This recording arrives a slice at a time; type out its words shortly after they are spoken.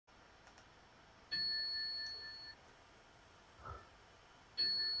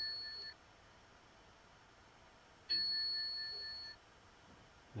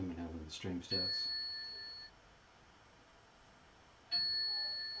the stream starts.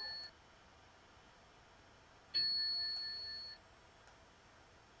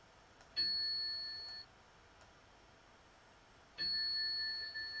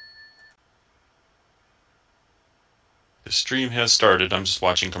 The stream has started. I'm just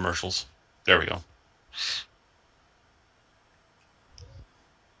watching commercials. There we go.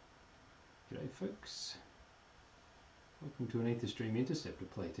 G'day folks. Welcome to an Aetherstream Interceptor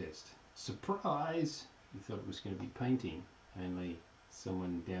playtest. Surprise! You thought it was going to be painting, only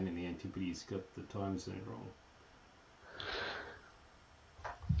someone down in the Antipodes got the time zone wrong.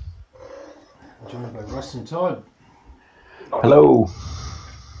 I'm joined by Ross and Todd. Hello.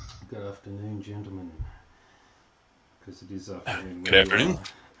 Good afternoon, gentlemen. Because it is afternoon. Good afternoon.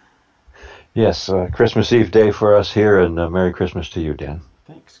 Yes, Christmas Eve day for us here, and Merry Christmas to you, Dan.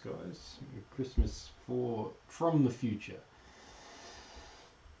 Thanks, guys. Merry Christmas from the future.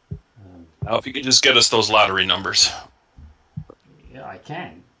 Now, if you could just get us those lottery numbers. Yeah, I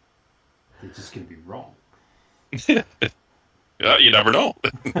can. They're just going to be wrong. Yeah, you never know.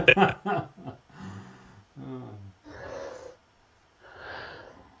 Oh,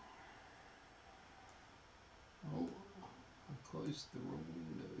 I closed the wrong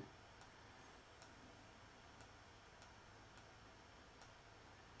window.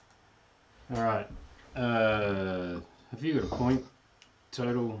 All right. Have you got a point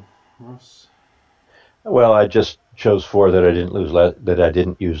total, Ross? Well, I just chose 4 that I didn't lose that I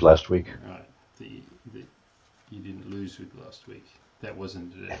didn't use last week. All right. You didn't lose with last week. That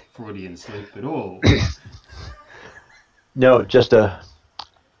wasn't a Freudian slip at all. No, just a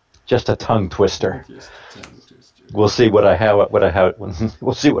tongue twister. Just a tongue twister. We'll see what I have.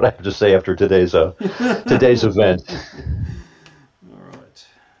 We'll see what I have to say after today's event. All right.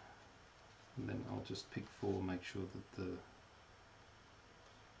 And then I'll just pick 4. Make sure that the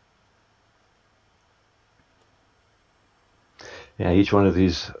Each one of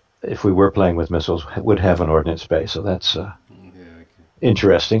these, if we were playing with missiles, would have an ordnance bay, so that's okay.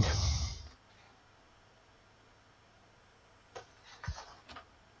 interesting.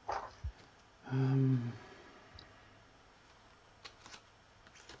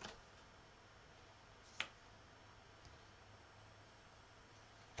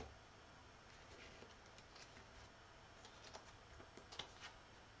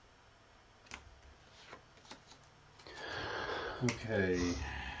 Okay,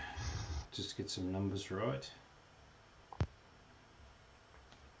 just get some numbers right.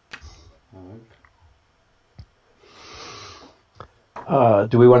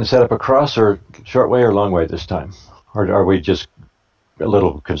 Do we want to set up a cross or short way or long way this time? Or are we just a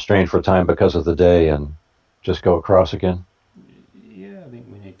little constrained for time because of the day and just go across again? Yeah, I think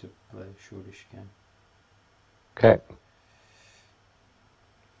we need to play a shortish game. Okay.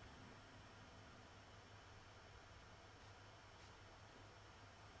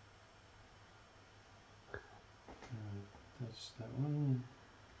 That's that one.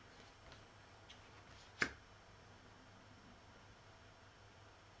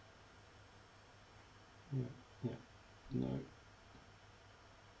 Yeah, no.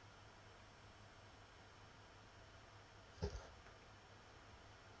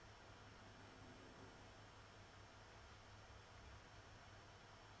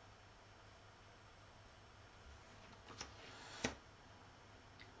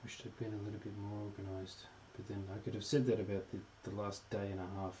 Wished I'd been a little bit more organised, but then I could have said that about the last day and a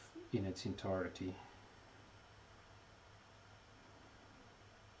half in its entirety.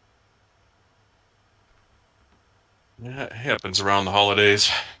 Yeah, it happens around the holidays.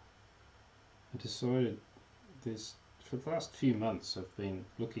 I decided for the last few months I've been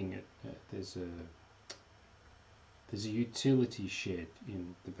looking at there's a utility shed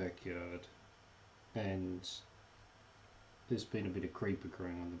in the backyard, and there's been a bit of creeper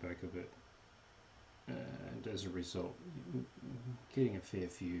growing on the back of it, and as a result getting a fair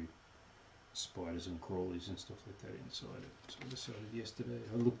few spiders and crawlies and stuff like that inside it. So I decided yesterday,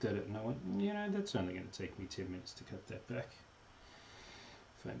 I looked at it and I went, that's only going to take me 10 minutes to cut that back.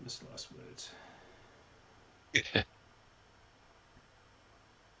 Famous last words.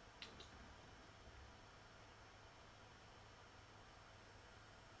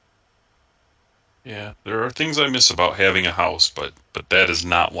 Yeah, there are things I miss about having a house, but that is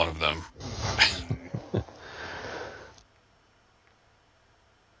not one of them.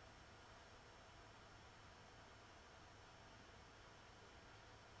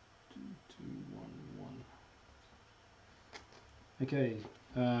 Okay,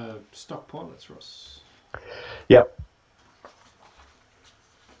 stock pilots, Ross. Yep.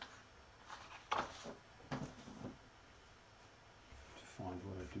 To find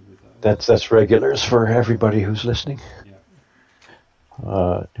what I do with those. That's regulars for everybody who's listening.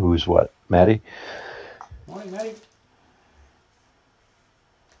 Yeah. Who's what? Maddie? Morning, Matty.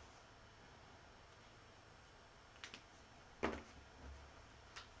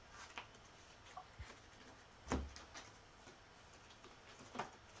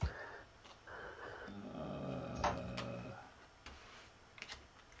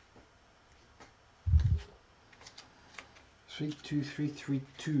 Three, 2, 3, 3,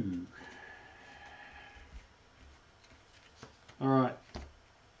 2. All right.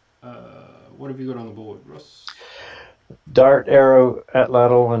 What have you got on the board, Ross? Dart, arrow,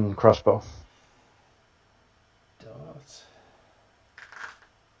 atlatl, and crossbow. Dart.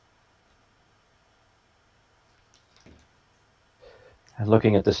 And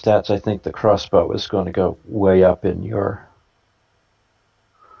looking at the stats, I think the crossbow is going to go way up in your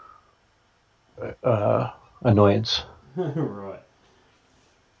annoyance. Right.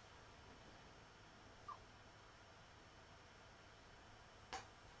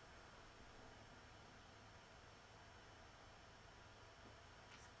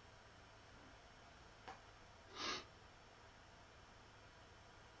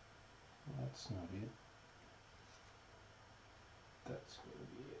 That's not it. That's got to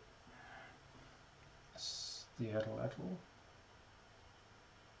be it. It's the atlatl.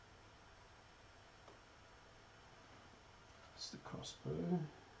 It's the crossbow.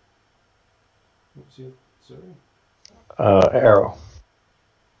 What's it? Sorry. Arrow.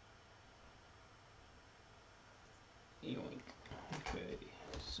 Yoink. Okay,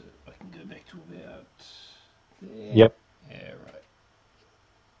 so I can go back to about there. Yep. Yeah, right.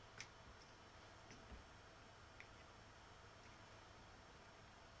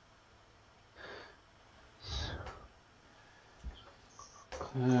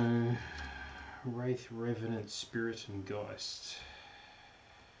 Wraith, Revenant, Spirit, and Geist.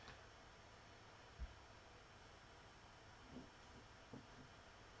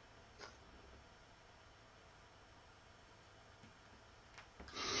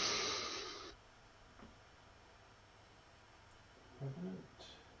 Revenant.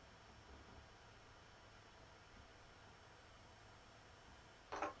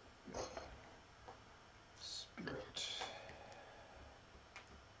 Spirit.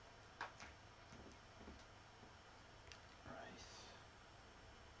 Wraith.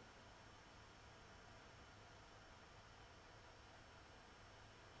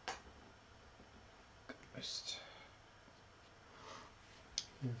 Ghost.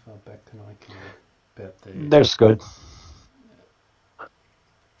 How far back can I come? About there. There's good.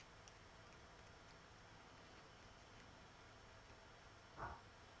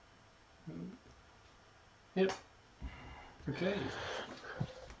 Yep. Okay.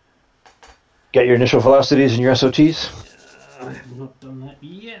 Get your initial velocities and your SOTs. I have not done that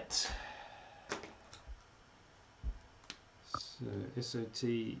yet. So SOT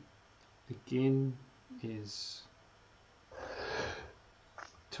again is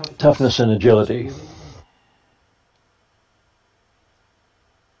Toughness and agility.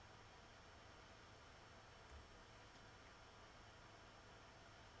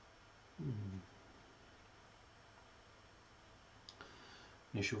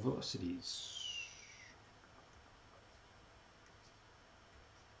 Initial velocities.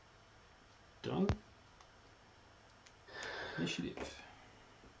 Done. Initiative.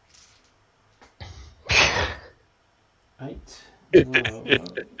 8.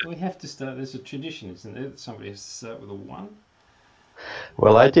 We have to start. There's a tradition, isn't there? That somebody has to start with a 1.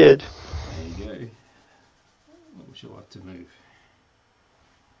 Well, I did. There you go. What would you like to move?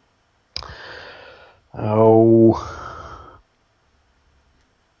 Oh.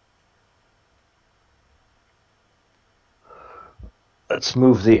 Let's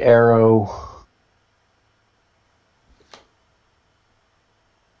move the arrow.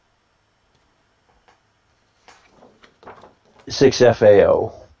 Six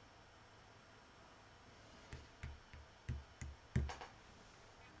FAO.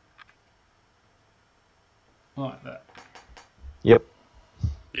 Like that. Yep.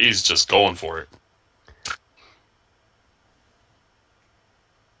 He's just going for it.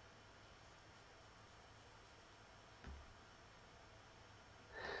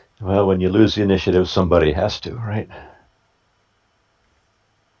 Well, when you lose the initiative, somebody has to, right?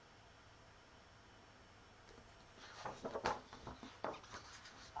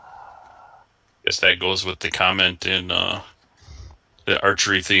 Guess that goes with the comment in the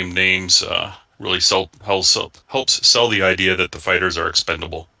archery themed names really helps sell the idea that the fighters are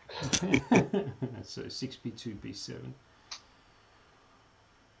expendable. So 6B2, B7.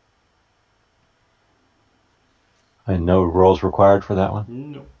 And no rolls required for that one?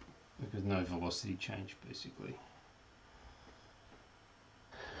 Nope. with no velocity change, basically.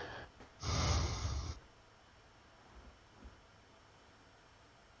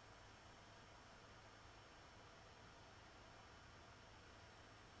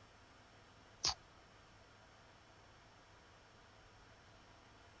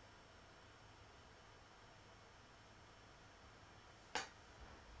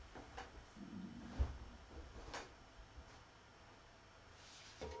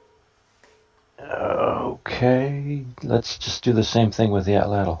 Okay, let's just do the same thing with the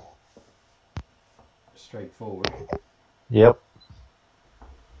atlatl. Straightforward. Yep.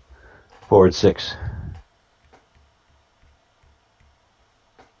 Forward 6.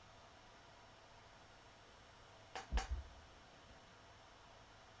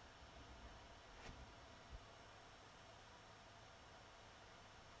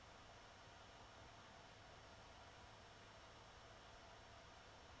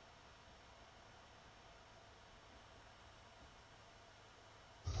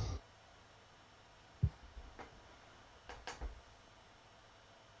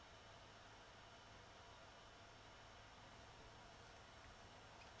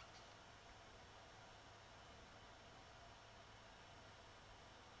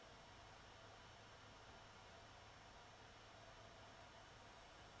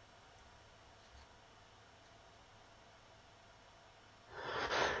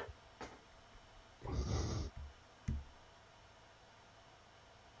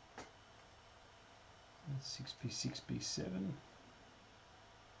 That's 6B7.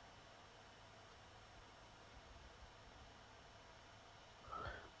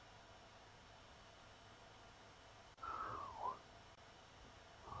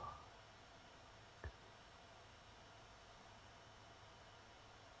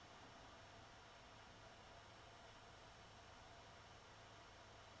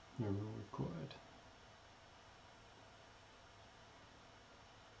 No rule required.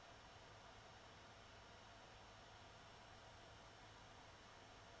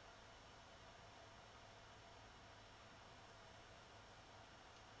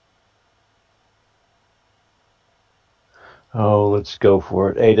 Oh, let's go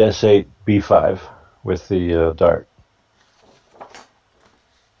for it. 8S8 B5 with the dart.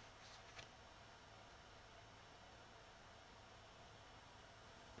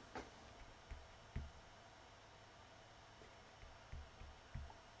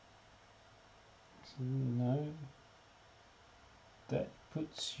 No. That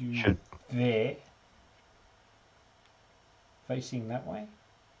puts you Should. there. Facing that way.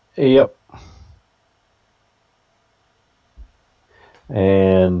 Yep.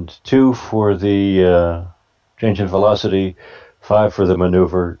 And 2 for the change in velocity, 5 for the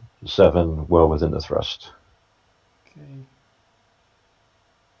maneuver, 7 well within the thrust. Okay.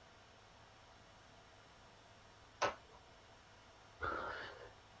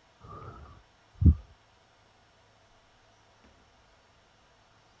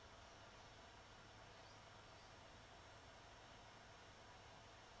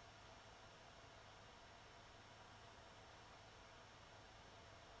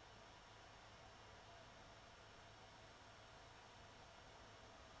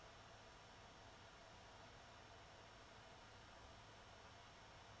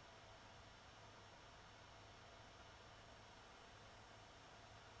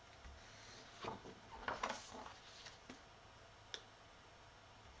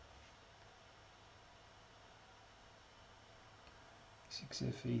 Six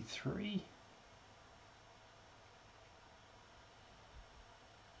FE3.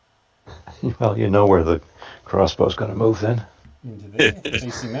 Well, you know where the crossbow's going to move then. Into there.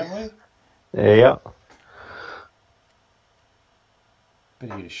 Facing that way. Yeah.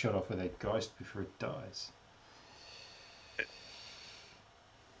 Better get a shot off with that Geist before it dies.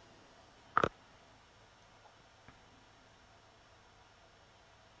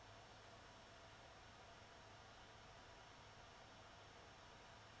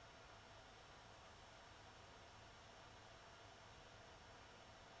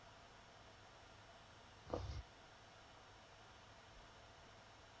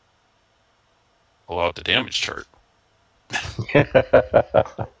 Pull out the damage chart. There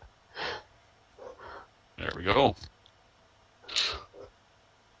we go.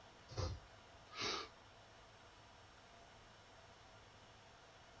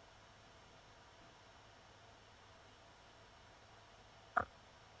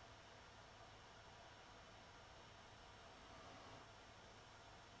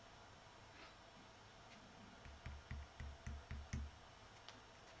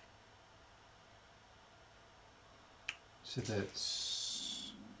 So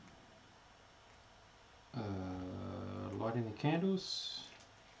that's Lighting the candles.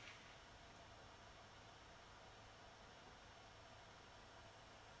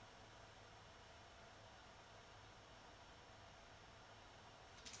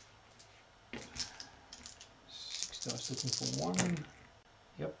 Dice looking for one.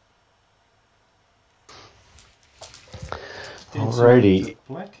 Yep. Alrighty.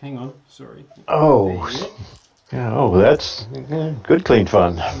 Black. Hang on. Sorry. Oh. Yeah, oh, that's good, clean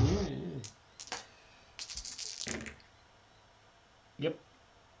fun. Yeah. Yep.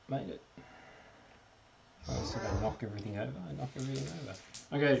 Made it. I said I knock everything over. I knock everything over.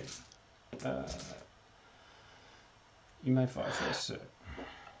 Okay. You may fire first, sir.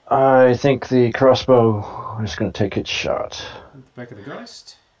 I think the crossbow is going to take its shot. At the back of the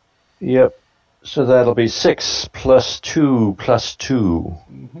Geist. Yep. So that'll be 6 plus 2 plus 2.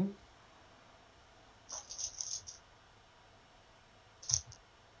 Mm-hmm.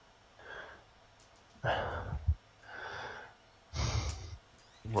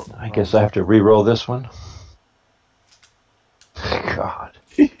 I guess I have to re-roll this one. God.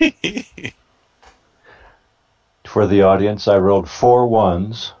 For the audience, I rolled 4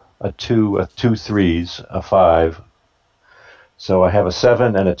 1s, a 2, 2 3s, a 5. So I have a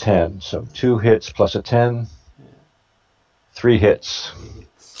 7 and a 10. So 2 hits plus a 10. 3 hits.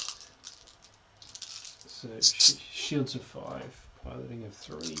 So shields of 5, piloting of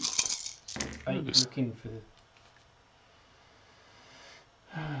 3. 8 looking for.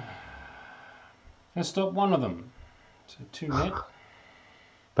 Let's stop one of them. So 2 net.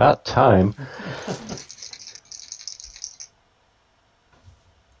 About time.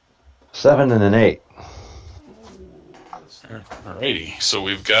 7 and an 8. Alrighty, so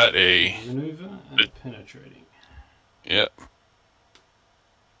we've got a maneuver and penetrating. Yep.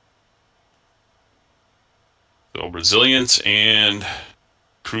 So resilience and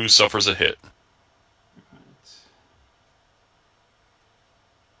crew suffers a hit. Right.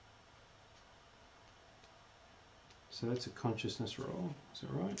 So that's a consciousness roll. Is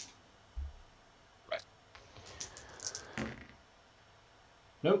that right? Right.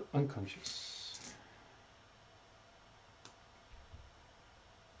 Nope, unconscious.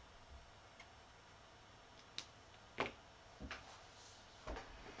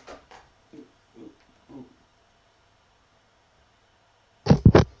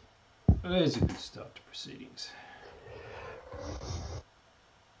 There's a good start to proceedings.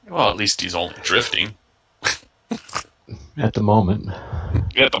 Well, at least he's only drifting. At the moment.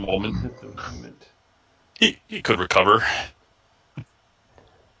 At the moment. At the moment. He could recover.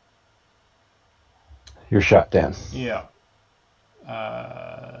 You're shot, Dan. Yeah.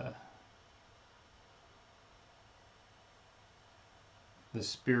 The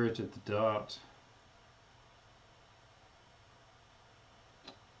spirit of the dart.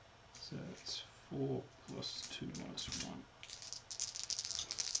 So it's 4 plus 2 minus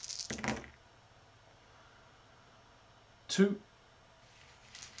 1. 2.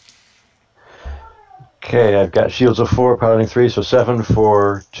 Okay, I've got shields of 4, piloting 3, so 7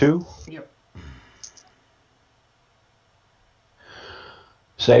 for 2. Yep.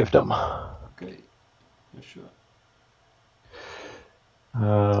 Saved them. Okay. Yeah, sure.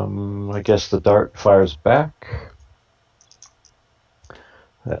 I guess the dart fires back.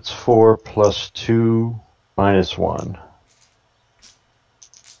 That's 4 plus 2 minus 1.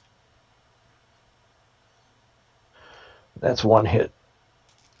 That's 1 hit.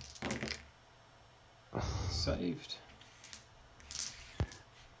 Saved.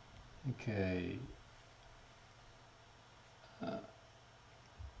 Okay.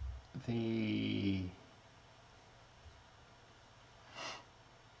 The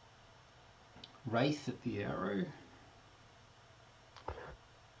Wraith at the arrow.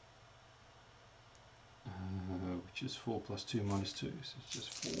 Which is 4 plus 2 minus 2, so it's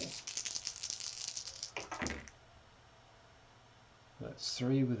just 4. That's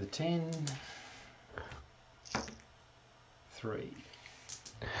 3 with a 10. 3.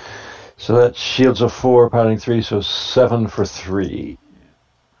 So that's shields of 4, piloting 3, so 7 for 3. Yeah.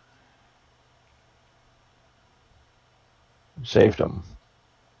 Saved them.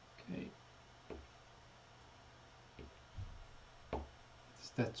 Okay.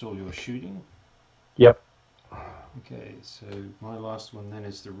 That's all you're shooting? Yep. Okay, so my last one then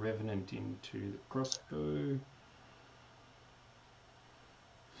is the Revenant into the crossbow.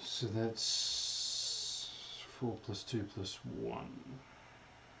 So that's 4 plus 2 plus 1.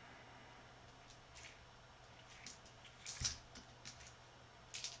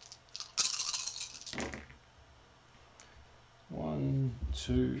 One,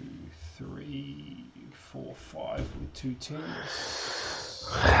 2, 3, 4, 5 with 2 tens.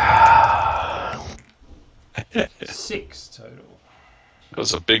 6 total. That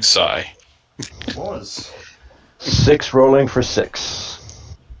was a big sigh. It was. 6 rolling for 6.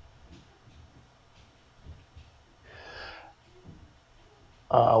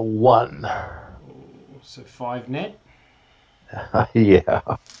 One. So 5 net. Yeah.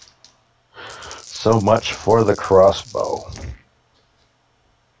 So much for the crossbow.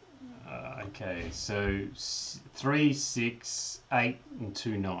 Okay, so 3, 6, 8, and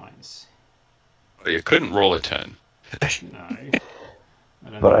 2 9s. Well, you couldn't roll a 10. No, I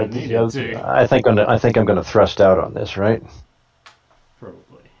don't But think I needed to. I think I'm gonna thrust out on this, right?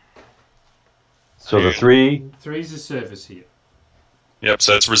 Probably. So the 3. 3's the surface here. Yep,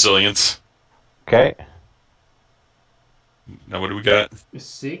 so that's resilience. Okay. Now what do we got? A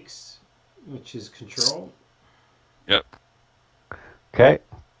 6, which is control. Yep. Okay.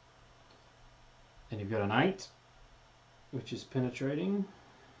 And you've got an 8, which is penetrating.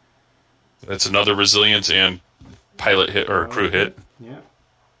 That's another resilience and pilot hit or crew hit. Yeah.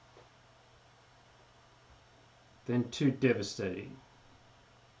 Then 2 devastating.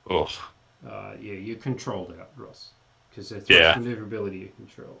 Oh. Yeah, you controlled out, Ross. Because they're thrust maneuverability you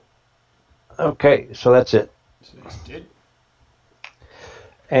control. Okay, so that's it. So he's dead.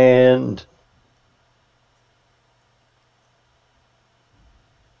 And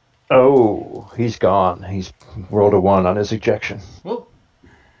oh, he's gone. He's rolled a 1 on his ejection. Well,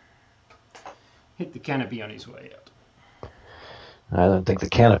 hit the canopy on his way out. I don't think the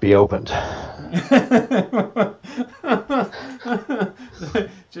canopy opened.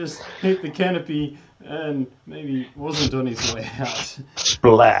 Just hit the canopy and maybe wasn't on his way out.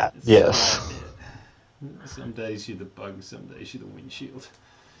 Splat. Yes. Some days you're the bug, some days you're the windshield.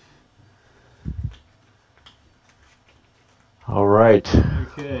 All right.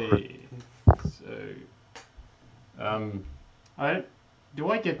 Okay. So, do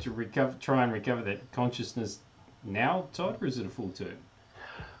I get to try and recover that consciousness now, Todd, or is it a full turn?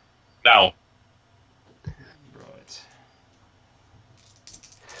 Now. Right.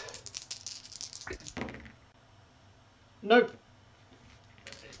 Nope.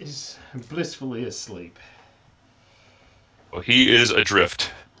 Is blissfully asleep. Well, he is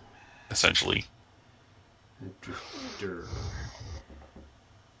adrift, essentially. A drifter.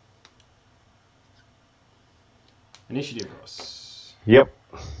 Initiative, Ross. Yep.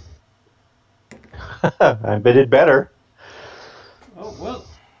 I did better. Oh, well.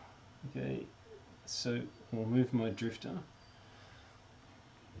 Okay. So, we'll move my drifter.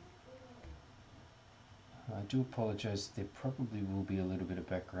 I do apologise. There probably will be a little bit of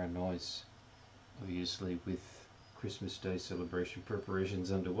background noise, obviously, with Christmas Day celebration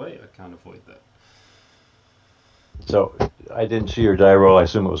preparations underway. I can't avoid that. So I didn't see your die roll. I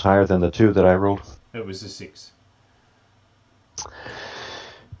assume it was higher than the 2 that I rolled. It was a 6.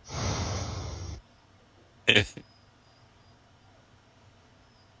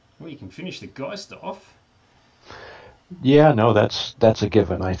 Well, you can finish the Geist off. Yeah, no, that's a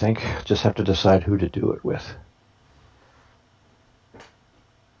given, I think. Just have to decide who to do it with.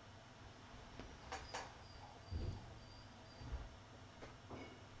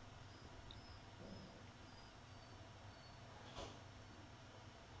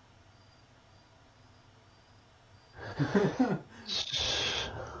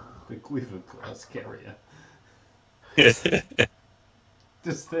 The quiver class carrier.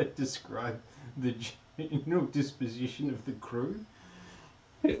 Does that describe the general disposition of the crew?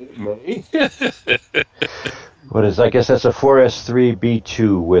 What is? I guess that's a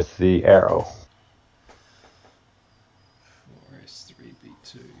 4S3B2 with the arrow.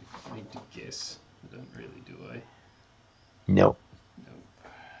 4S3B2. I need to guess. I don't really, do I? Nope. Nope.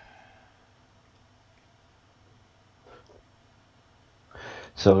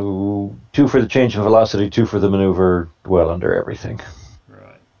 So 2 for the change of velocity, 2 for the maneuver, well under everything.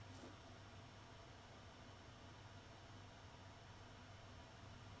 Right.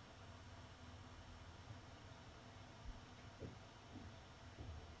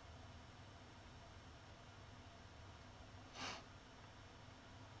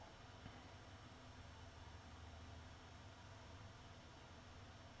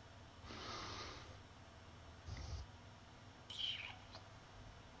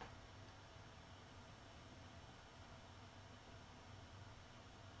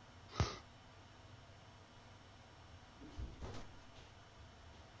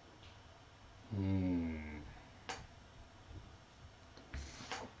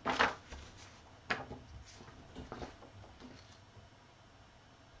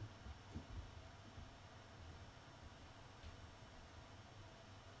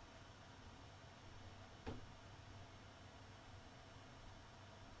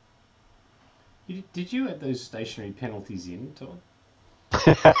 Did you add those stationary penalties in, Todd?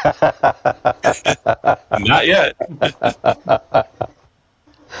 Not yet.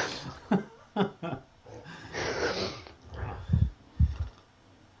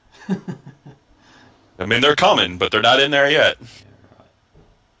 I mean, they're coming, but they're not in there yet.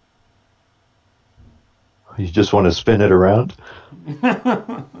 Yeah, You just want to spin it around?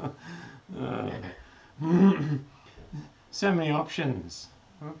 So many options.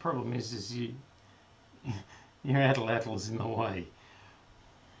 The problem is your atlatl in the way,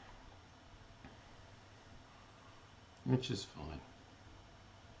 which is fine.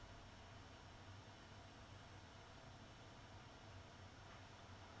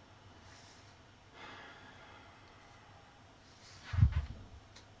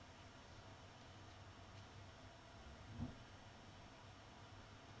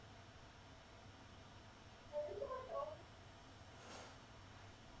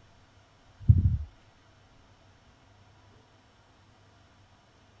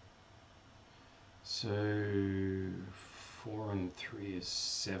 So 4 and 3 is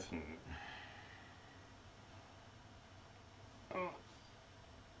 7.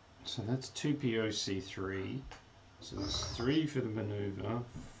 So that's 2 POC3. So there's 3 for the maneuver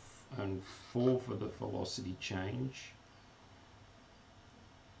and 4 for the velocity change.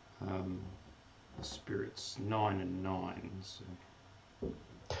 The spirit's 9 and 9. So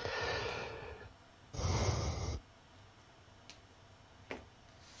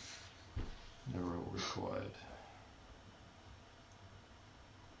no roll required.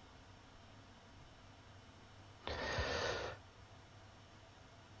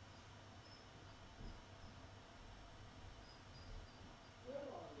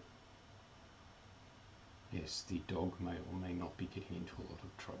 Yes, the dog may or may not be getting into a lot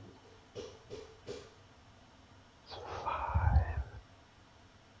of trouble.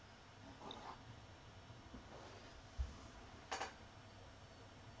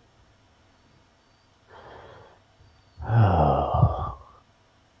 Oh.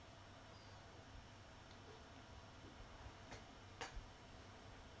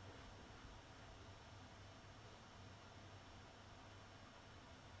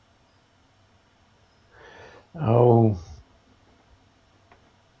 Oh.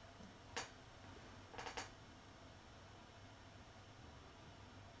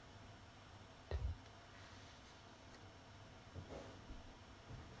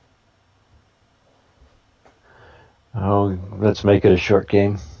 Oh, let's make it a short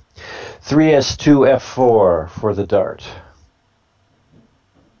game. 3S2 F4 for the dart.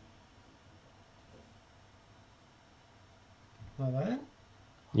 Like that?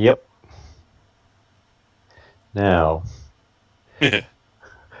 Yep. Now,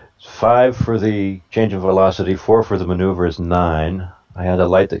 5 for the change of velocity, 4 for the maneuver is 9. I had to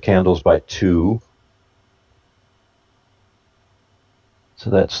light the candles by 2. So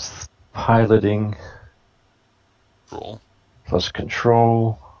that's piloting Roll. plus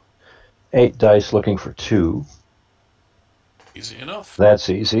control. 8 dice looking for 2. Easy enough. That's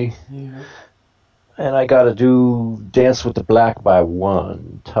easy. Yeah. And I got to do dance with the black by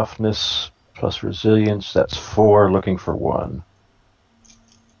 1. Toughness plus resilience, that's 4 looking for 1.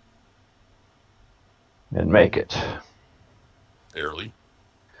 And make it. Barely.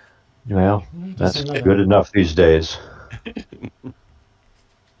 Well, Just that's another- good enough these days.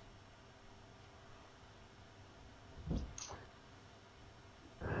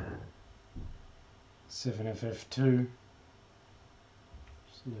 Seven FF2.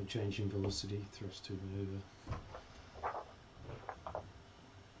 No change in velocity, thrust to maneuver.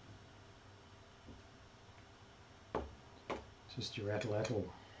 Just your atlatl.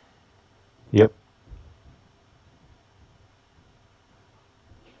 Yep.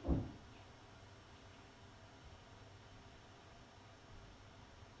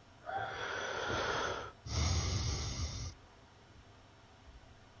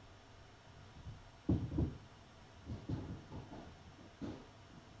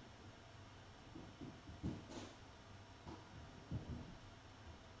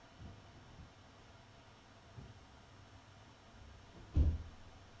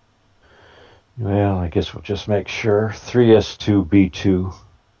 Well, I guess we'll just make sure. 3S2 B2.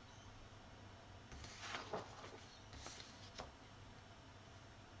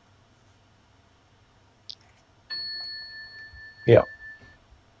 Yep.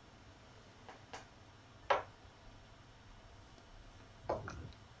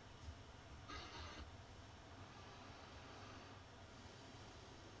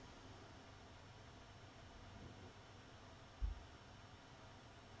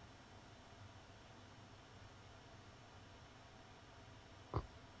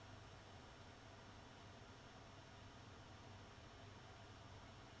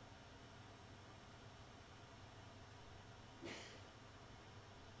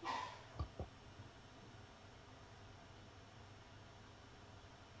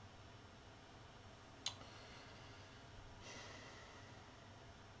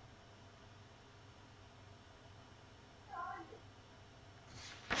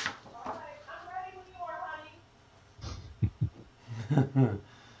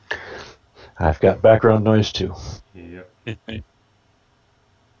 I've got background noise too. Yep.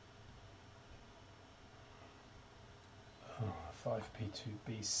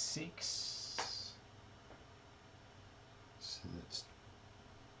 5p2b6. So that's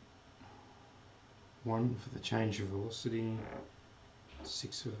 1 for the change of velocity,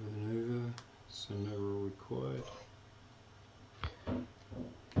 6 for the maneuver, so no roll required.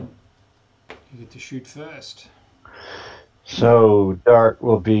 You get to shoot first. So dart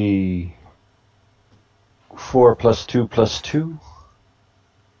will be 4 plus 2 plus 2.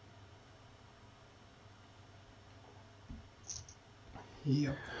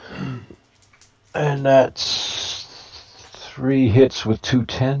 Yep. And that's 3 hits with 2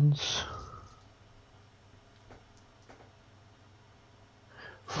 10s.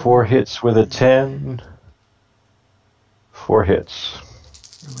 4 hits with a 10. 4 hits.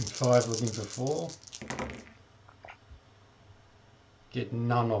 Rolling 5, looking for 4. Get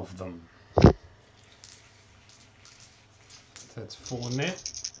none of them. That's 4 net.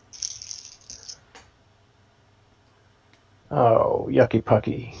 Oh, yucky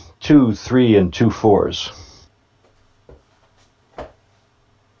pucky. 2, 3, and 2 4s.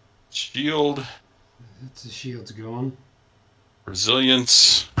 Shield, That's the shield's gone.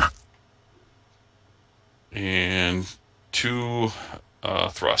 resilience, and 2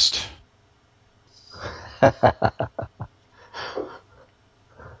 thrust.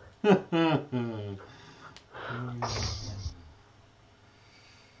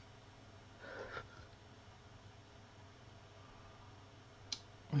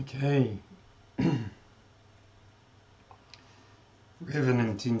 Okay.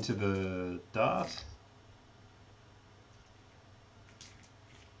 Revenant into the dart.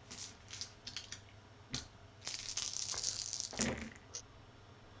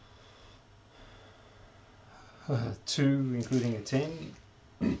 Two, including a 10.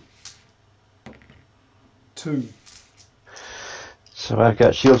 2. So I've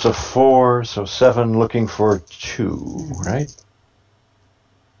got shields of 4, so 7 looking for 2, right?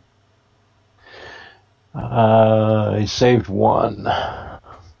 I saved 1.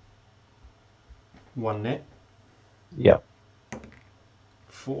 1 net. Yep.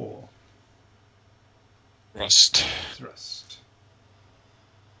 4. Thrust. Thrust.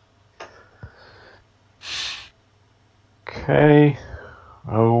 Okay.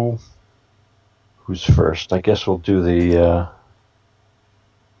 Oh. Who's first? I guess we'll do the...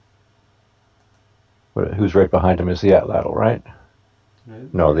 who's right behind him is the atlatl, right?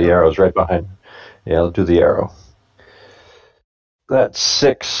 No, the arrow's right behind. Yeah, I'll do the arrow. That's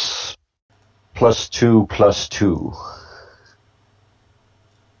 6 plus 2 plus 2.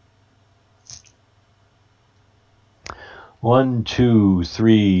 One, 2,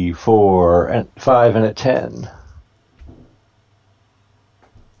 3, 4, and 5 and a 10.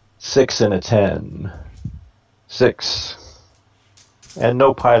 6 and a 10. 6. And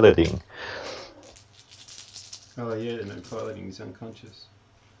no piloting. Oh yeah, no piloting, he's unconscious.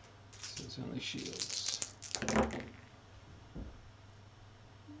 So it's only shields.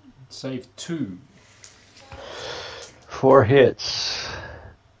 Save 2. 4 hits.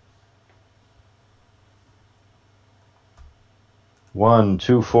 1,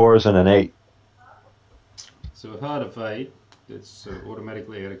 2 4s, and an 8. So a hard of 8, it's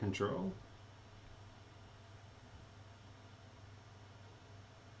automatically out of control.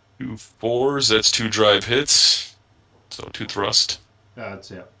 2 4s, that's 2 drive hits. So 2 thrust.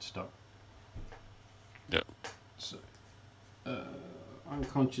 It's out, stop. Yep. So,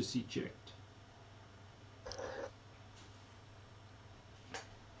 unconscious eject.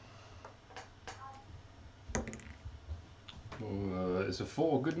 Is a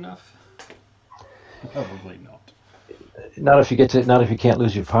 4 good enough? Probably not. Not if you can't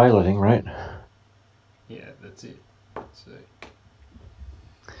lose your piloting, right? Yeah, that's it. So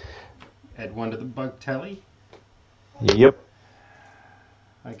add 1 to the bug tally. Yep.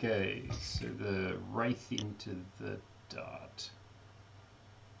 Okay, so the wraith into the dart.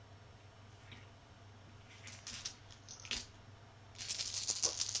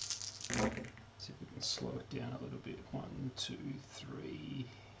 See if we can slow it down a little bit. 1, 2, 3,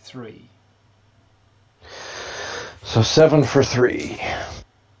 3. So 7 for 3.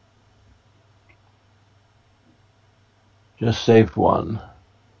 Just saved 1.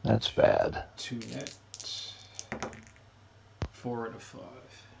 That's bad. 2 net. 4 out of 5.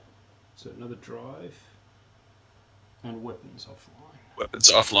 So another drive. And weapons offline.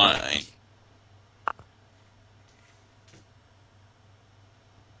 Weapons offline.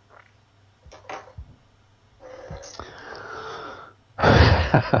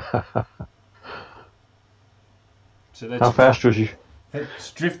 So that's How fast was you?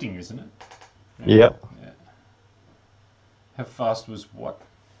 That's drifting, isn't it? Yep. Yeah. How fast was what?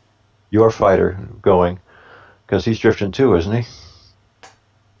 Your fighter going, because he's drifting too, isn't he?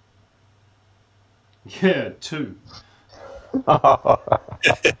 Yeah, 2.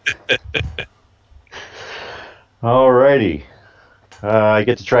 Alrighty. I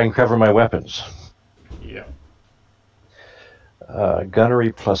get to try and cover my weapons. Yeah.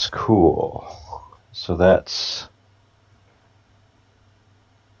 Gunnery plus cool. So that's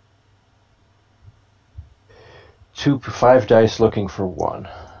 5 dice looking for 1.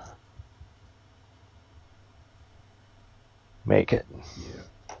 Make it. Yeah.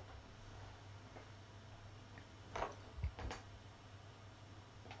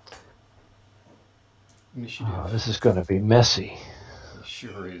 Initiative. Oh, this is going to be messy. It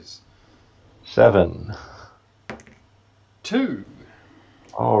sure is. 7. 2.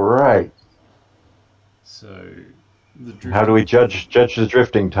 All right. So the drifting. How do we judge the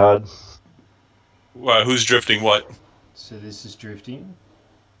drifting, Todd? Who's drifting what? So this is drifting.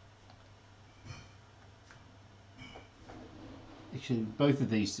 Actually, both of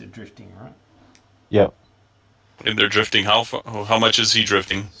these are drifting, right? Yep. And they're drifting how far? How much is he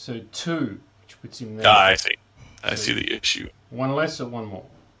drifting? So 2, which puts him there. I see. I see the issue. 1 less or 1 more?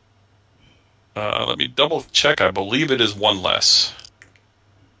 Let me double check. I believe it is 1 less.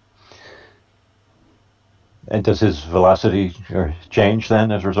 And does his velocity change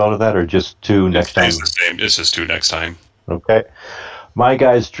then as a result of that, or just 2 next time? It's the same. It's just 2 next time. Okay. My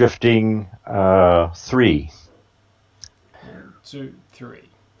guy's drifting 3. 1, 2, 3.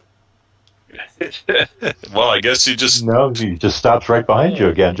 Well, I guess he just... No, he just stops right behind you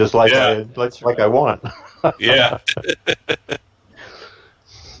again, just like I want. Yeah.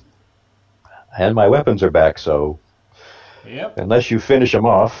 And my weapons are back, so Yep. unless you finish them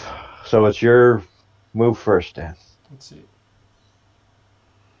off, so it's your move first, Dan. That's it.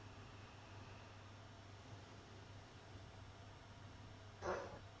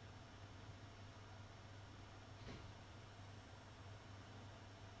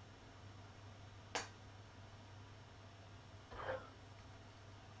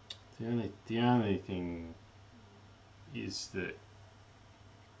 The only thing is that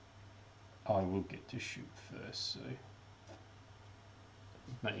I will get to shoot first, so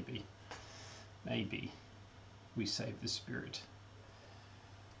maybe we save the spirit.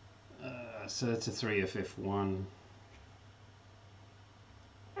 So that's a 3 FF1.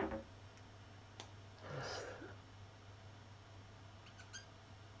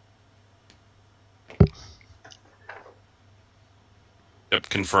 Yep,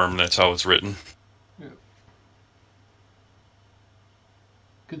 confirm that's how it's written. Yeah.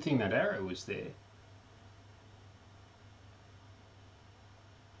 Good thing that arrow was there.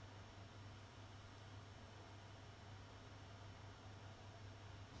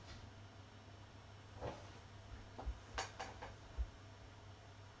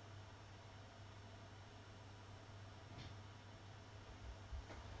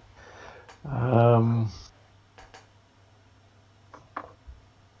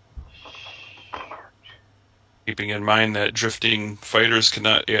 Keeping in mind that drifting fighters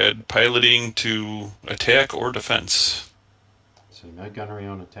cannot add piloting to attack or defense. So no gunnery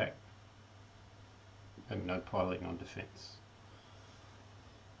on attack and no piloting on defense.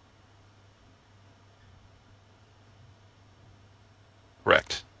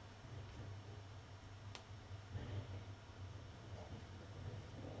 Correct.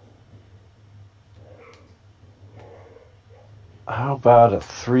 How about a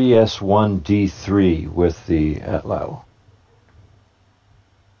 3S1D3 with the Etlow?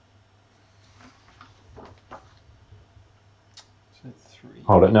 So 3.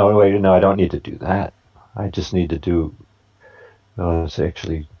 Hold it. No, wait. No, I don't need to do that. I just need to do. Well, it's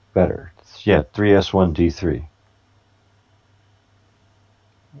actually better. Yeah, 3S1D3.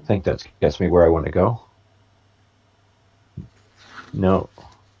 I think that gets me where I want to go. No.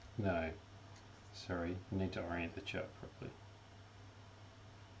 No. Sorry, you need to orient the chart properly.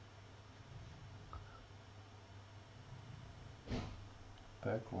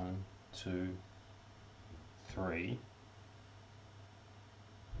 Back 1, 2, 3.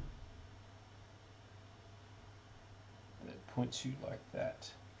 That points you like that.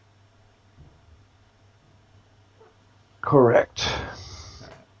 Correct.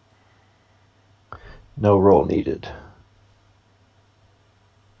 No roll needed.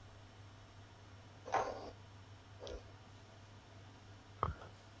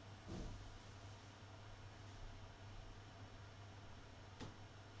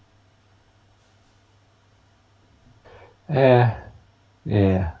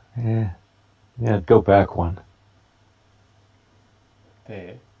 Yeah, go back 1.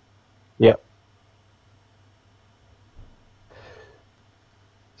 repair. Yep.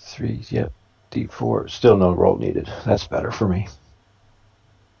 3, yep. D4. Still no roll needed. That's better for me.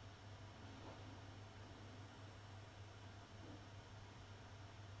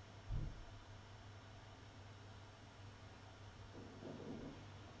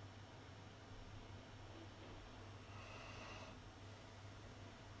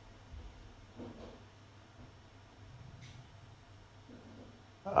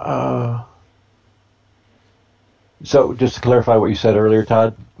 So just to clarify what you said earlier,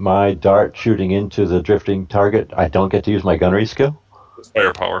 Todd, my dart shooting into the drifting target, I don't get to use my gunnery skill?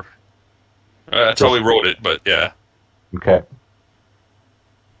 Firepower. That's how we wrote it, but yeah. Okay.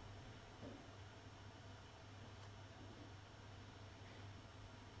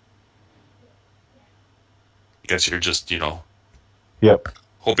 I guess you're just, Yep.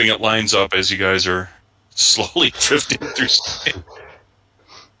 hoping it lines up as you guys are slowly drifting through space.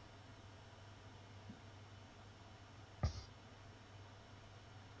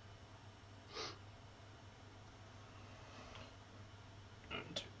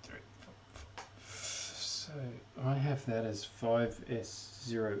 So I have that as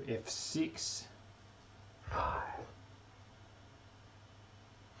 5S0F6. 5.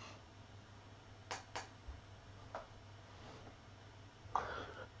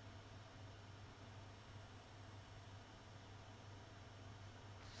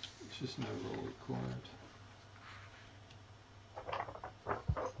 There's just no roll required.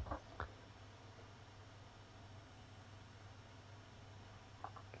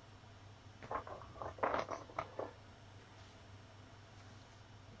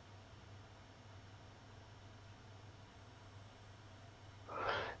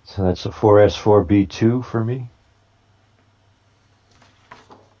 So that's a 4S4B2 for me.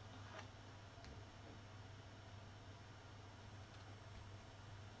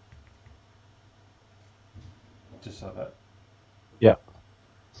 Just like that. Yeah.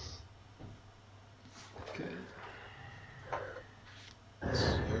 Okay.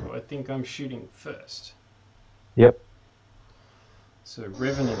 So I think I'm shooting first. Yep. So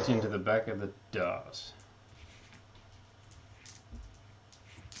Revenant into the back of the dart.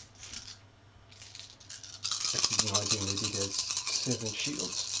 Recognizing that he has 7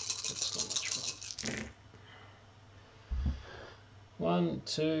 shields. That's not much fun. 1,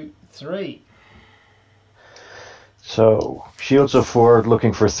 2, 3. So shields of 4,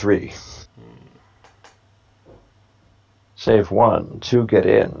 looking for 3. Save 1 to get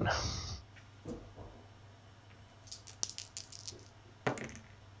in.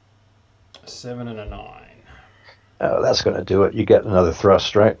 A 7 and a 9. Oh, that's going to do it. You get another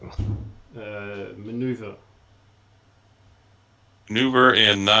thrust, right? Maneuver. Maneuver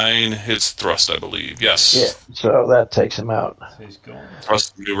and 9 hits thrust, I believe. Yes. Yeah. So that takes him out. So he's gone.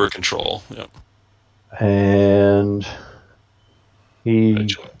 Thrust, maneuver, control. Yep. And he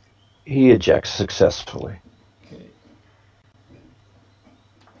ejects successfully. Okay.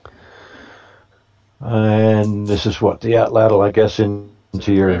 And this is what, the atlatl, I guess,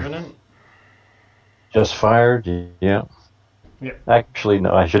 into your... Revenant. Just fired? Yeah. Yep. Actually,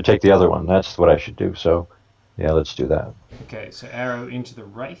 no, I should take the other one. That's what I should do. So, yeah, let's do that. Okay, so arrow into the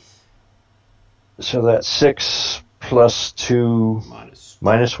wraith. So that's 6 plus 2...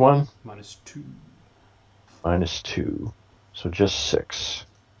 Minus 1? Minus 2. Minus 2. So just 6.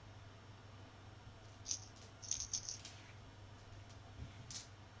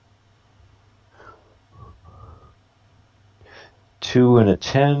 Two and a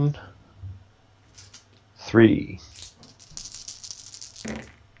 10. 3.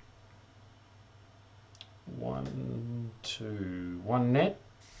 1, 2. 1 net.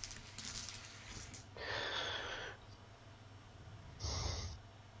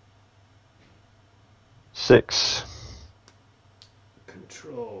 6.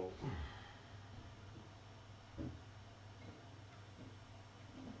 Control.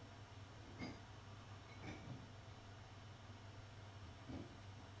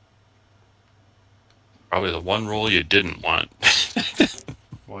 Probably the one roll you didn't want.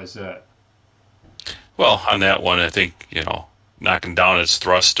 Why is that? Well, on that one, I think, knocking down its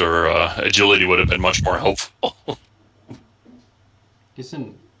thrust or agility would have been much more helpful.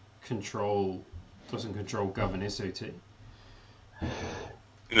 Doesn't control govern SOT?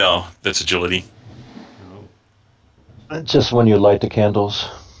 No, that's agility. No. Just when you light the candles.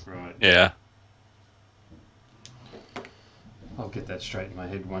 Right. Yeah. I'll get that straight in my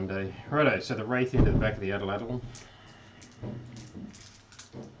head one day. Righto, so the wraith into the back of the atlatl.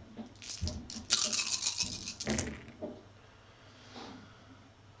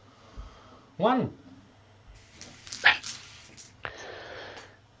 One.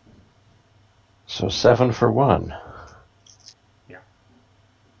 So 7 for 1. Yeah.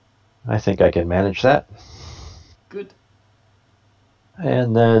 I think I can manage that. Good.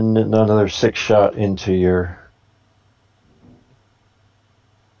 And then another 6 shot into your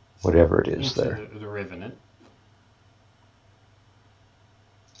whatever it is Into there. the Revenant.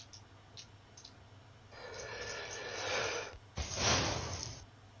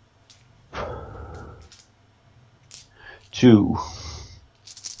 Two.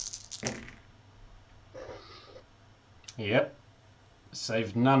 Yep.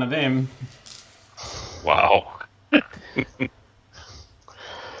 Saved none of them. Wow.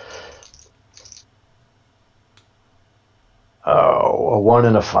 Oh, a 1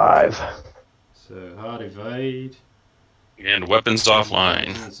 and a 5. So hard evade. And weapons offline.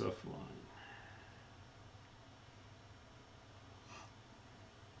 Weapons offline.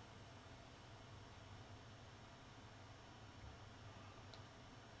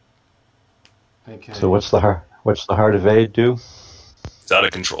 Okay. So what's the hard evade do? It's out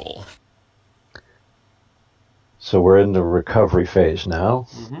of control. So we're in the recovery phase now.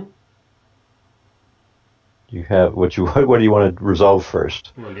 Mm-hmm. You have what do you want to resolve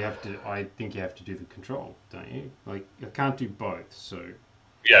first? Well, you have to. I think you have to do the control, don't you? Like, I can't do both. So.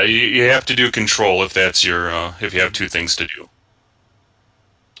 Yeah, you have to do control if that's your if you have two things to do.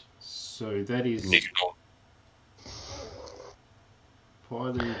 So that is And you can go.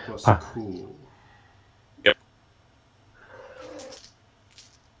 Pilot plus cool. Yep.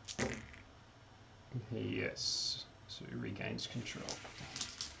 Yes. So it regains control.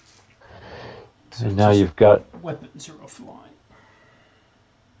 And now you've got Weapons are offline.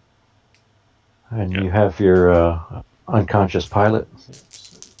 and you have your unconscious pilot. Yep,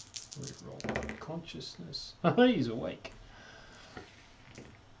 so reroll consciousness. He's awake.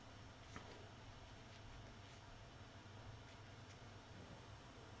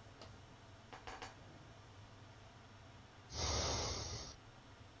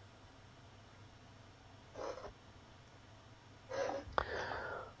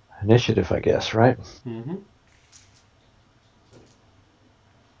 Initiative, I guess, right? Mm-hmm.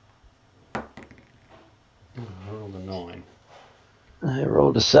 I rolled a 9. I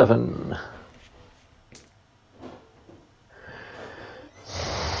rolled a 7.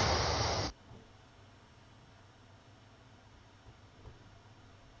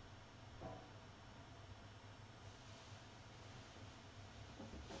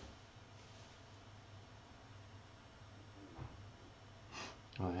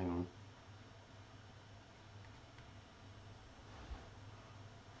 Oh, hang on.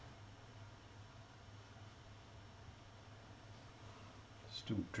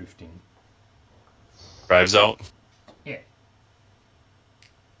 Still drifting. Drives out. Yeah.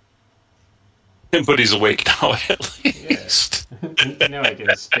 But he's awake now at least. Yeah. Now I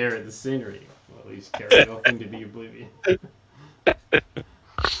can stare at the scenery while he's carried off into the oblivion.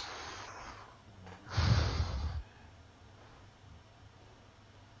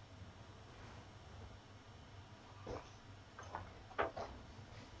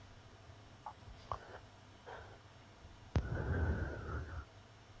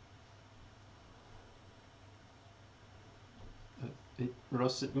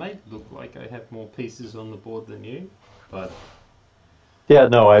 Ross, it may look like I have more pieces on the board than you, but... Yeah,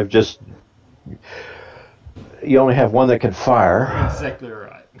 no, you only have one that can fire. Exactly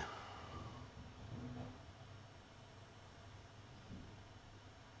right.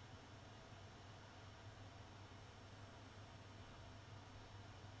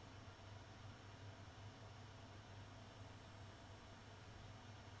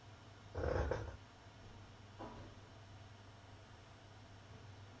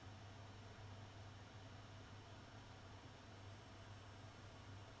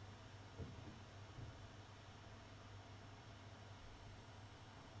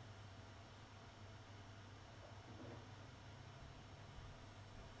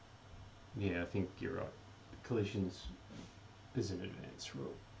 Yeah, I think you're right. Collisions is an advanced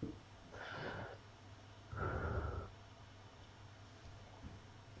rule.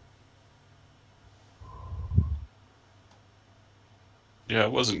 Yeah, I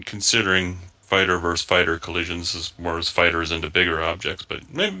wasn't considering fighter versus fighter collisions as more as fighters into bigger objects,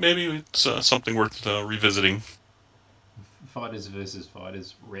 but maybe it's something worth revisiting. Fighters versus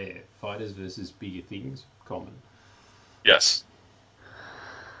fighters, rare. Fighters versus bigger things, common. Yes.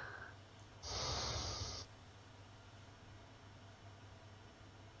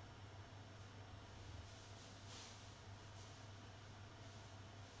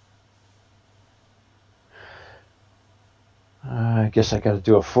 I guess I got to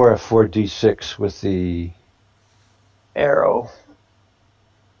do a 4F4D6 with the arrow.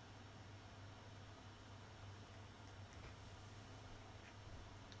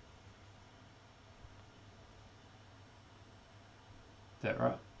 that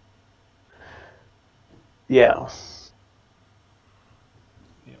right? Yeah.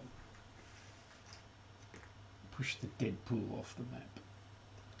 Yeah. Push the Deadpool off the map.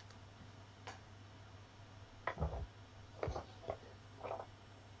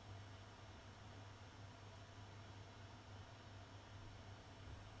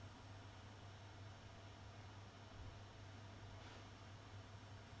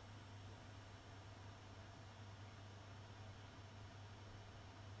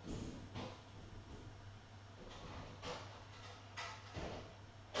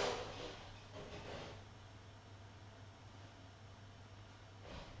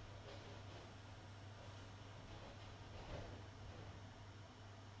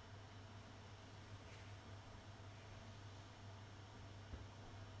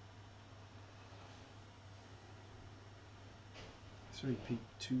 Let's repeat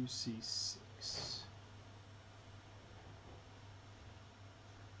 2c6.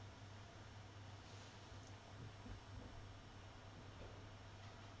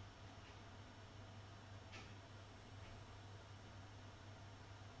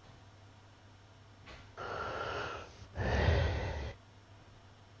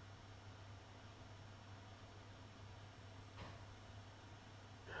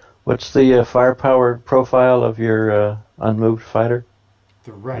 What's the firepower profile of your unmoved fighter?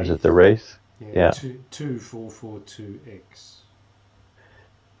 The Or Wraith. is it the Wraith? Yeah. 2442X.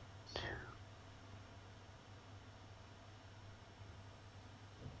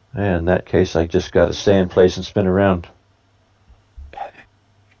 Yeah, in that case, I just got to stay in place and spin around.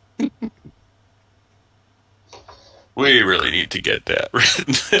 We really need to get that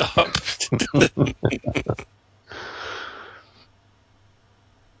written up.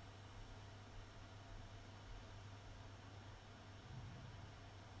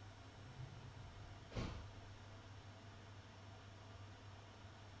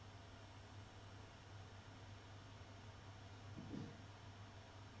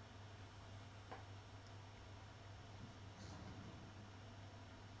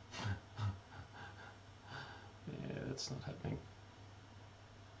 Yeah, that's not happening.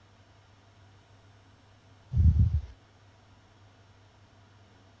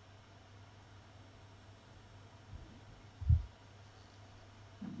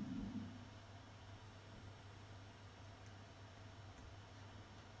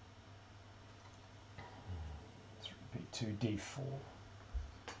 Let's repeat 2d4.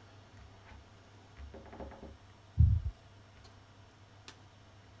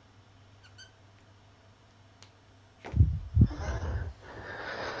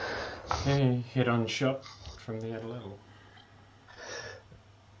 Okay, hit on shot from the other level.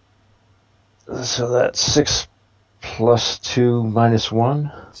 So that's 6 plus 2 minus 1.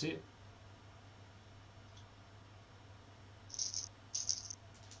 That's it.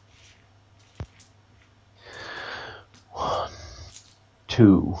 One,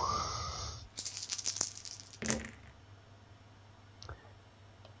 2.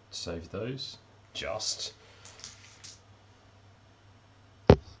 Save those. Just.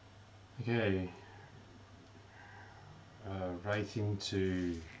 Okay. Wraith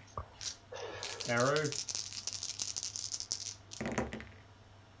into arrow.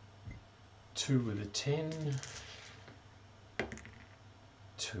 2 with a 10.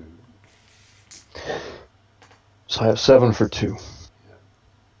 2. So I have 7 for 2.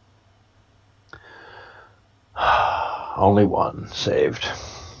 Only 1 saved.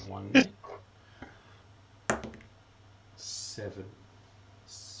 1. 7.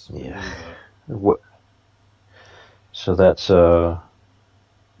 Yeah. Maneuver. What? So that's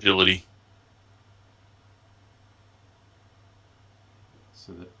Agility.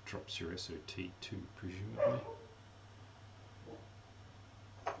 So that drops your SOT too, presumably.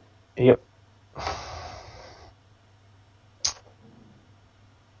 Yep.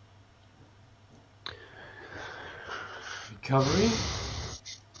 Recovery.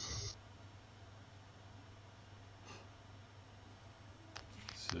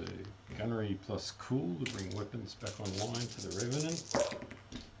 So gunnery plus cool to bring weapons back online for the Revenant.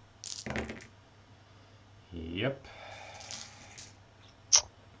 Yep.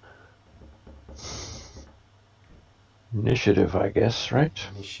 Initiative, I guess, right?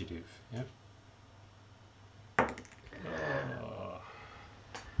 Initiative, yep. That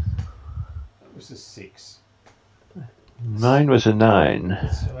was a 6. Mine was a 9.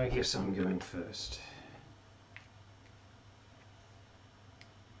 So I guess I'm going first.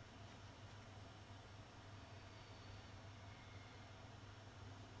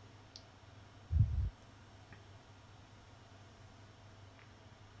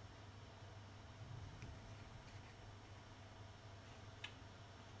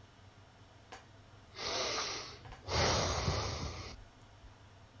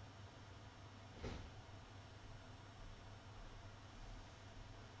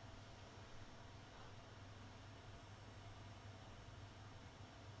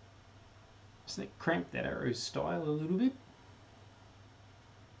 Does that cramp that arrow style a little bit?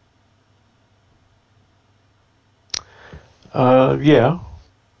 Yeah.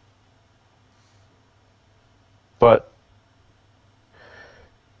 But,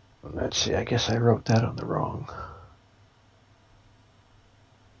 let's see, I guess I wrote that on the wrong.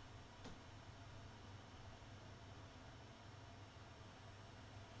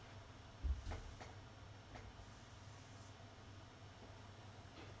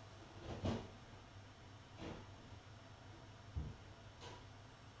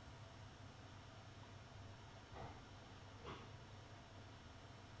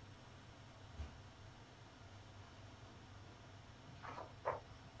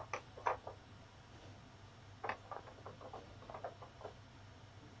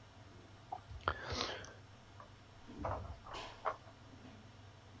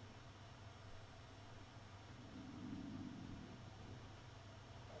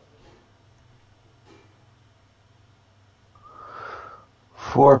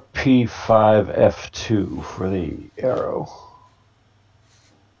 For P5F2 for the arrow.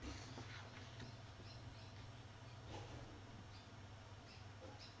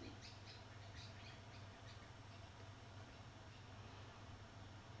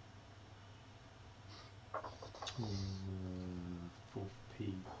 For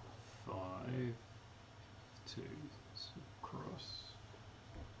P5, 2, so cross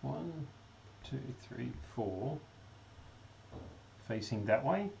 1, 2, 3, 4, facing that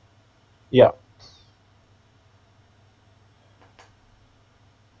way. Yeah.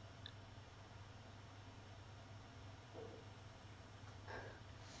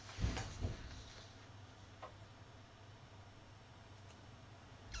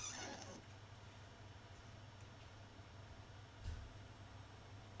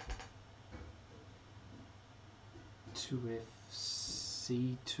 To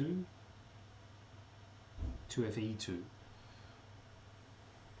FC2, to FE2.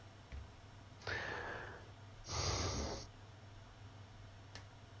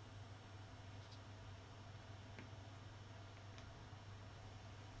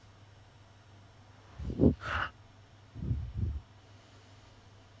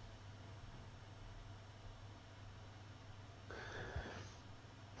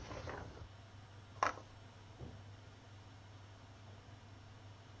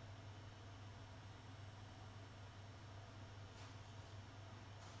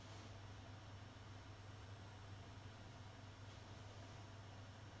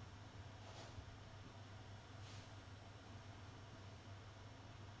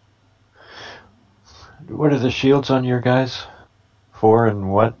 What are the shields on your guys? 4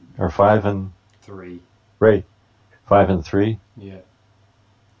 and what? Or 5 and 3. right? 5 and 3? Yeah.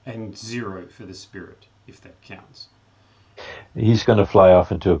 And 0 for the spirit, if that counts. He's going to fly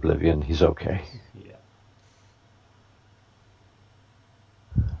off into oblivion. He's okay. Yeah.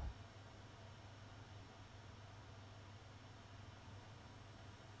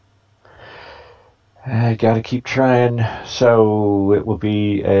 I got to keep trying. So it will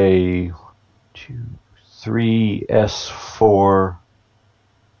be a 2, 3, S4,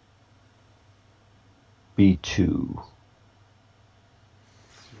 B2.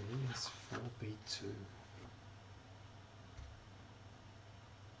 3S4B2.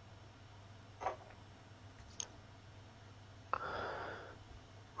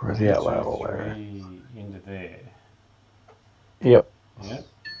 For the level there. 3 into there. Yep. Yep.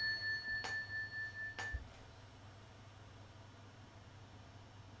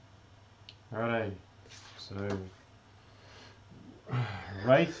 Righto. So,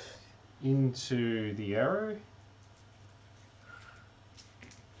 Wraith into the arrow,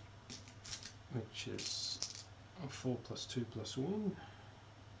 which is 4 plus 2 plus 1.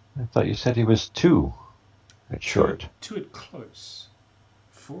 I thought you said he was 2 at short. 2 at close,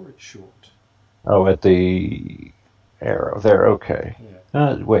 4 at short. Oh, at the arrow there. Okay.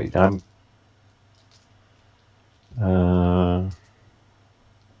 Yeah. Wait, I'm.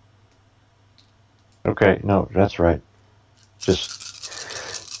 Okay, no, that's right.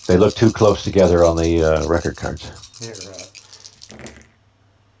 Just they look too close together on the record cards. Yeah, right.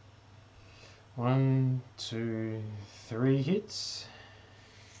 1, 2, 3 hits.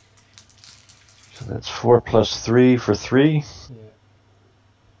 So that's 4 plus 3 for 3.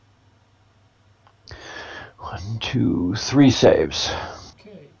 Yeah. 1, 2, 3 saves.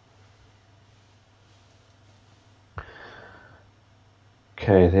 Okay.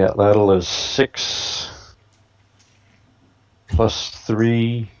 Okay, that'll is 6 plus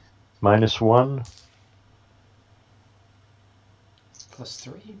 3 minus 1. Plus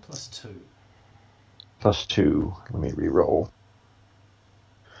 3, plus 2. Plus 2. Let me re-roll.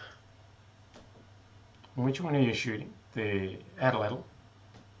 Which one are you shooting? The Adelaide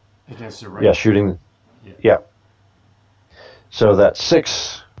against the Wraith? Yeah, shooting. Yeah. Yeah. So that's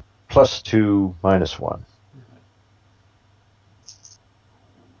 6 plus 2 minus 1.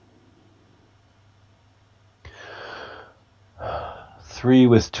 3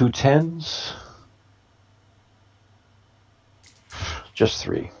 with 2 10s. Just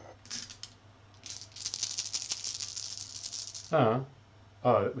 3. Oh,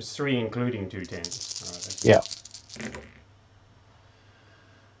 it was 3 including 2 10s. Right, Yeah.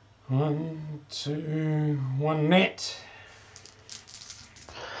 1, 2, 1 net.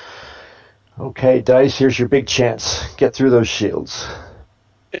 Okay, dice, here's your big chance. Get through those shields.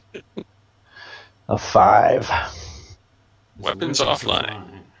 A 5. Weapons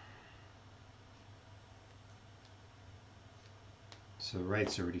offline. So the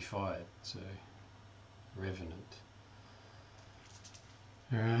Wraith's already fired, so Revenant.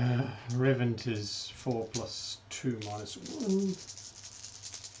 Revenant is 4 plus 2 minus 1.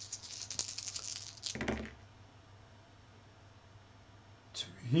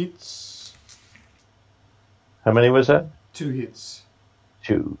 Two hits. How many was that? 2 hits.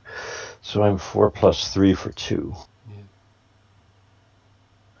 2. So I'm 4 plus 3 for 2. Yeah.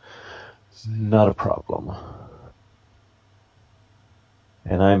 Not a problem.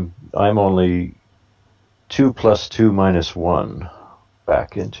 And I'm only 2 plus 2 minus 1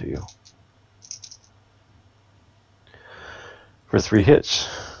 back into you. For 3 hits.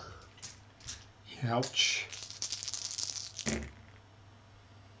 Ouch.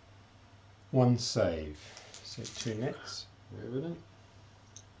 1 save. So 2 nets. Revenant.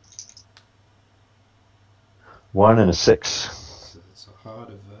 1 and a 6. So it's a hard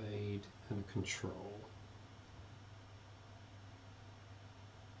evade and a control.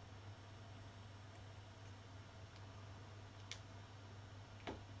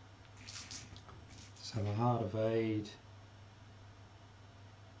 So a hard evade.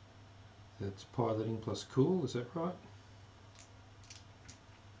 That's piloting plus cool, is that right?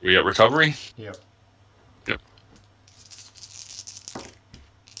 We got recovery? Yep. Yep.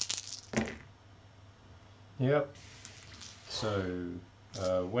 Yep. So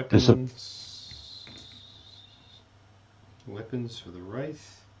weapons. Weapons for the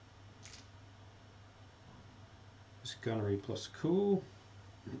Wraith. It's gunnery plus cool.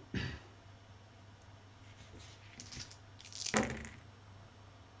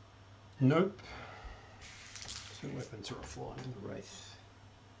 Nope. So weapons are offline in the Wraith.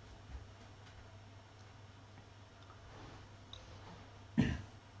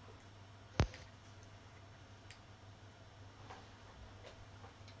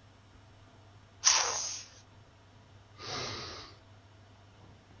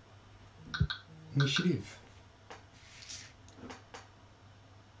 Initiative.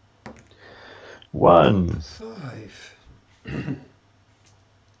 1. 5.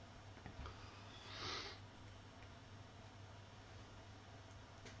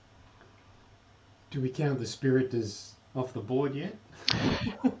 Do we count the spirit as off the board yet?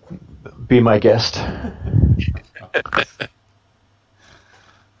 Be my guest.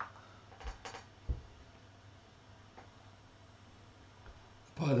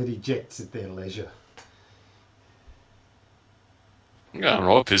 Pilot ejects at their leisure. I don't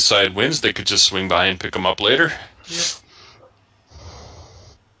know. If his side wins, they could just swing by and pick him up later. Yep.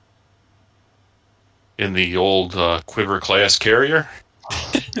 In the old Quiver class carrier.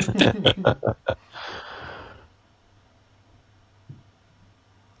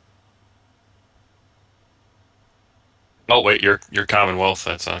 Oh wait, your Commonwealth.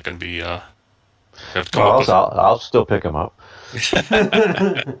 That's not going to be. You have to come up with. I'll still pick him up.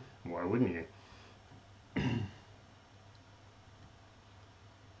 Why wouldn't you?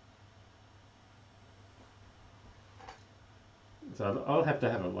 So I'll have to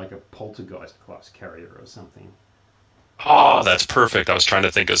have like a poltergeist class carrier or something. Oh, that's perfect. I was trying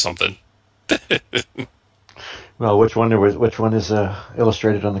to think of something. Well, which one is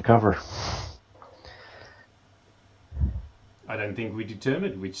illustrated on the cover? I don't think we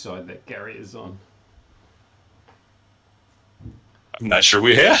determined which side that carrier's on. I'm not sure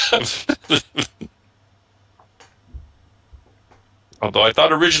we have. Although I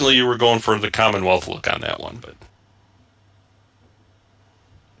thought originally you were going for the Commonwealth look on that one, but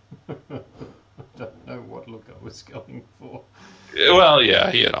I don't know what look I was going for. well,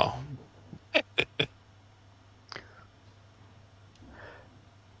 yeah, you know.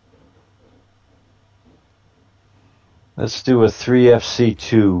 Let's do a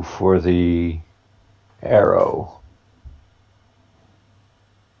 3FC2 for the arrow.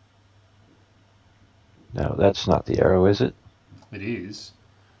 No, that's not the arrow, is it? It is.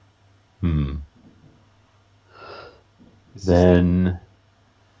 Hmm. then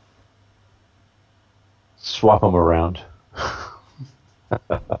swap them around.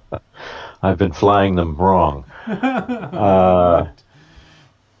 I've been flying them wrong.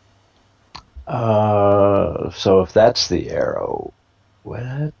 So if that's the arrow,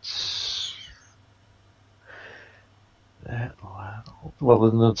 let's that level. Well,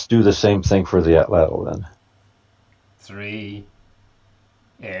 then let's do the same thing for the level then. 3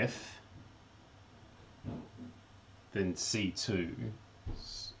 F, then C2.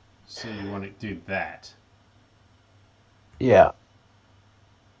 So you want to do that? Yeah.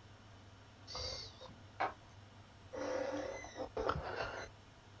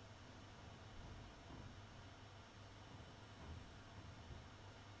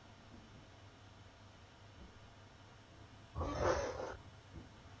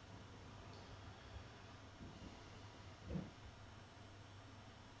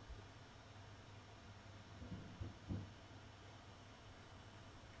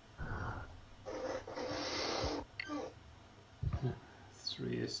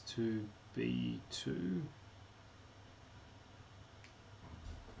 S2 B2.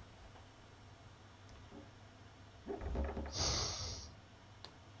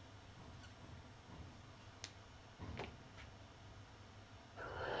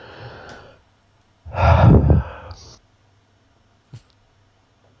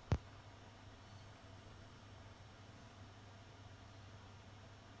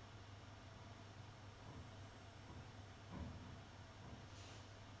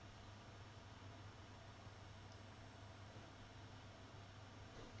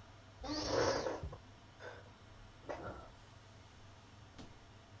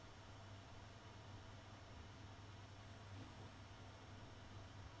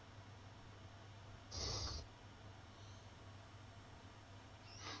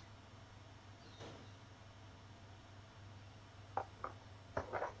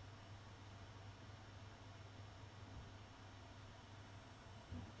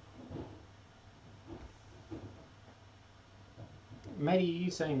 Matty, are you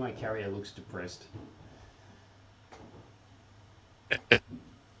saying my carrier looks depressed?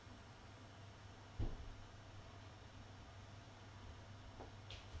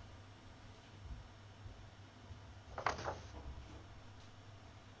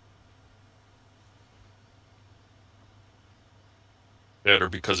 That or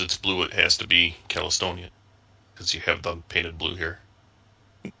because it's blue, it has to be Calistonian. Because you have the painted blue here.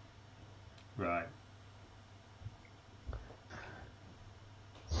 Right.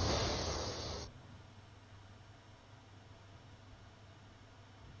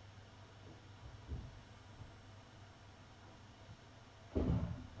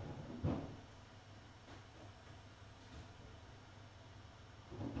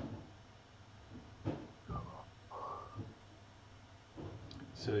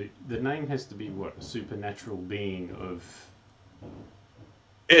 So the name has to be what? A supernatural being of...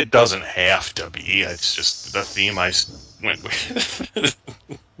 It doesn't have to be. It's just the theme I went with.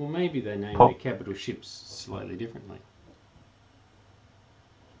 Well, maybe they name their capital ships slightly differently.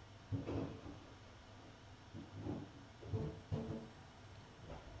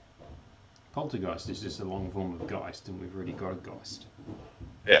 Poltergeist is just a long form of Geist, and we've already got a Geist.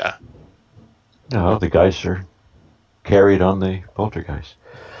 Yeah. No, the Geists are carried on the Poltergeist.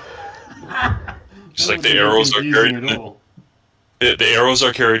 Just like the arrows are carried in the arrows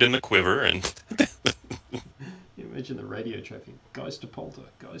are carried in the quiver, and you imagine the radio traffic. Geist to Polter,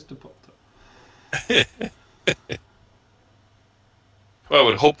 Geist to Polter. Well, I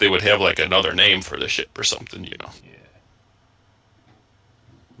would hope they would have like another name for the ship or something, you know. Yeah.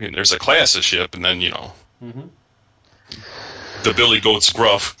 I mean, there's a class of ship, and then, you know, Mm-hmm. the Billy Goat's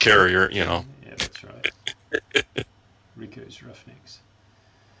Gruff carrier, you know. Yeah, that's right. Rico's Roughnecks.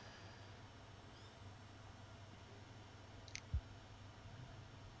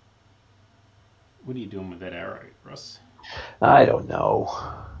 What are you doing with that arrow, Ross? I don't know.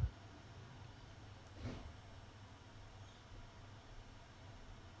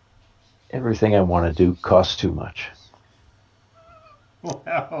 Everything I want to do costs too much.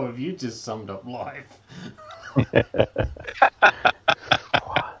 Wow, have you just summed up life?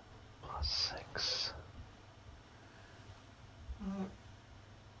 6.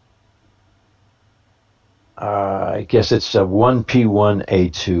 I guess it's a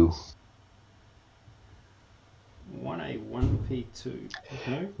 1P1A2. 1A, 1P2.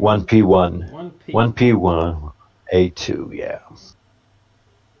 No? 1P1. 1P1A2, yeah.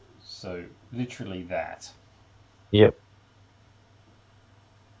 So, literally that. Yep.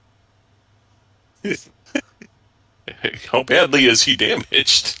 How badly is he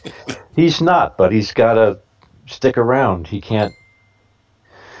damaged? He's not, but he's got a stick around. He can't.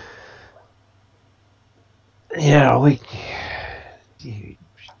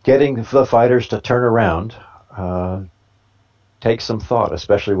 Getting the fighters to turn around takes some thought,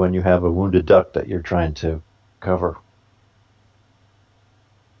 especially when you have a wounded duck that you're trying to cover.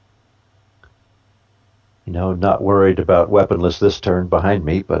 Not worried about weaponless this turn behind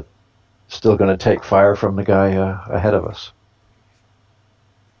me, but still going to take fire from the guy ahead of us.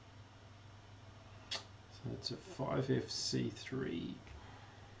 So it's a 5FC3.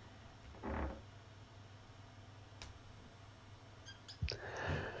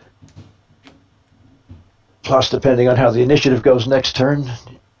 Plus, depending on how the initiative goes next turn,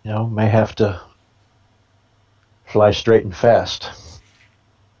 may have to fly straight and fast.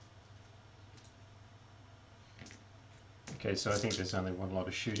 Okay, so I think there's only one lot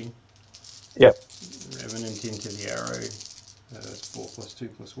of shooting. Yep. Revenant into the arrow. That's 4 plus 2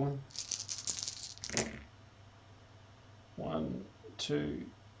 plus 1. 1, 2,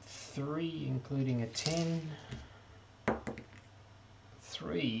 3, including a 10.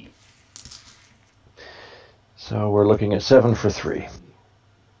 3. So we're looking at 7 for 3.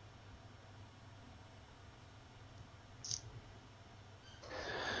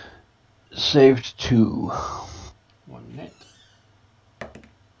 Saved 2. 1 net.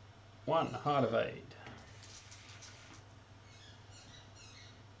 1 Heart of Aid.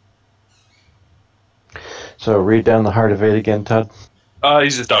 So read down the Heart of 8 again, Todd.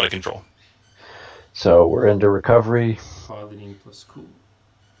 He's just out of control. So we're into recovery. Piloting plus cool.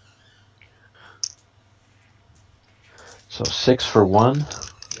 So 6 for 1.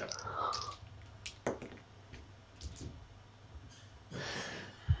 Yep.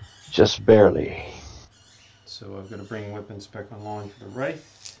 Just barely. So I've got to bring weapons back online for the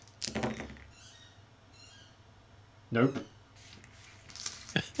Wraith. Nope.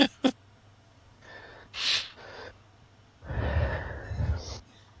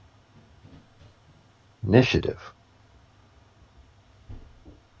 Initiative.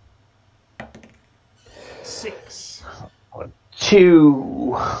 6.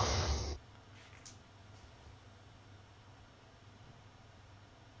 2.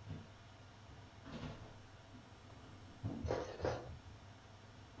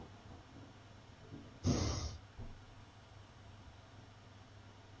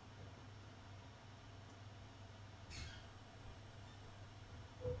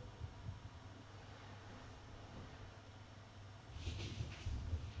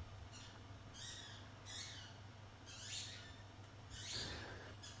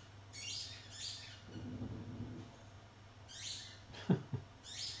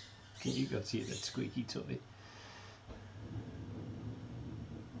 Can you guys hear that squeaky toy?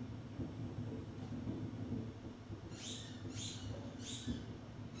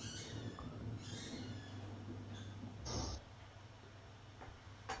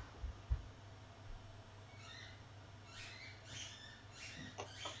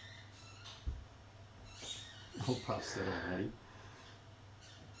 I'll pass that on, Maddie.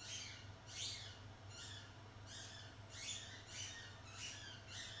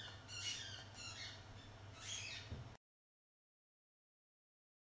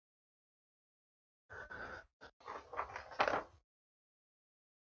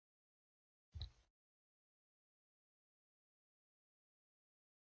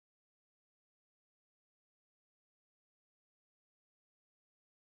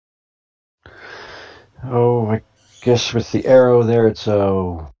 Oh, I guess with the arrow there, it's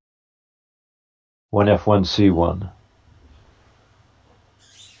a 1F1C1.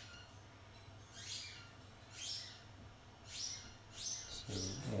 So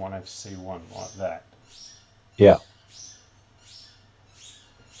 1FC1 like that. Yeah.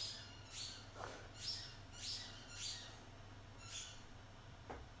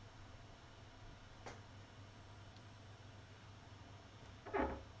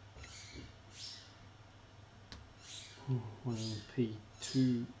 One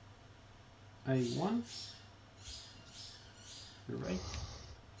P2 A1. The Wraith.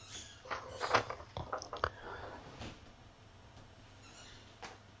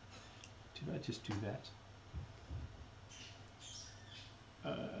 Did I just do that?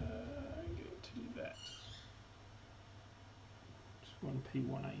 I'm going to do that. Just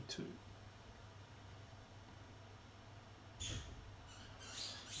 1P1A2.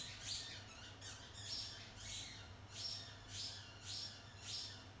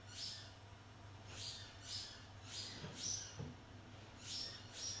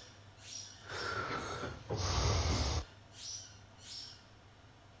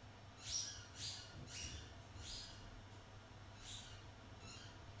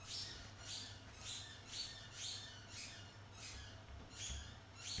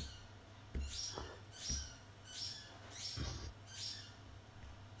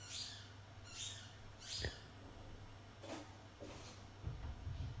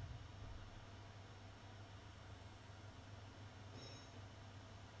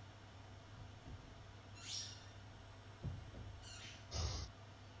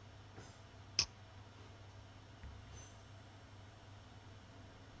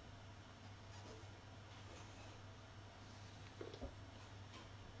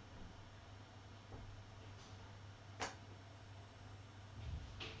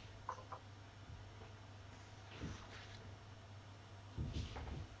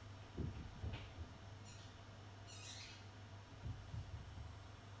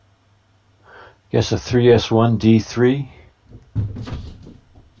 Guess a 3S1 D3.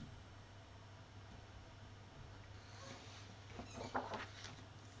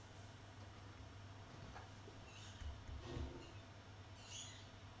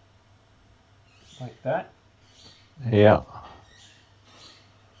 Like that. Yeah.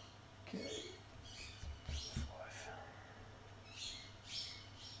 Okay. 5.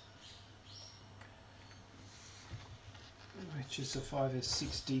 Which is a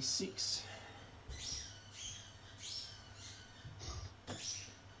 5S6 D6.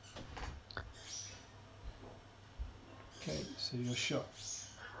 Okay, so your shot.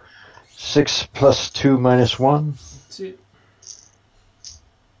 6 plus 2 minus 1. That's it.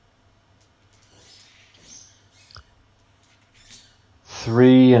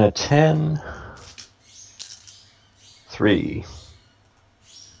 3 and a 10. 3.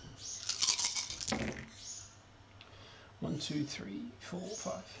 1, 2, 3, 4,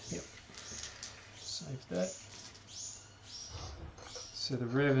 5. Yep. Save that. So the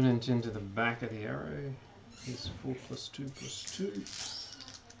Revenant into the back of the arrow is 4 plus 2 plus 2.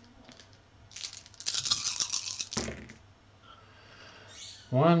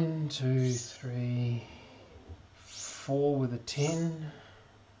 1, 2, 3, 4 with a 10.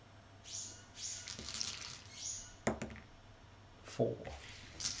 4.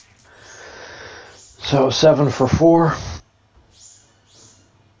 So 7 for 4.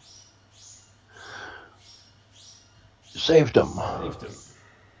 Saved him. Saved him.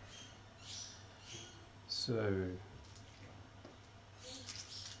 So,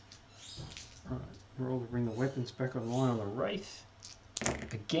 right, roll to bring the weapons back online on the Wraith.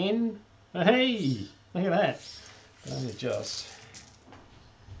 Again. Hey, look at that. Don't adjust.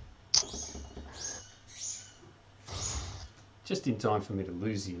 Just in time for me to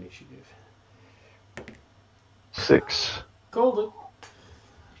lose the initiative. 6. Called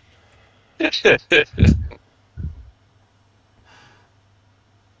it.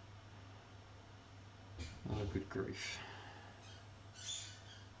 Oh, good grief.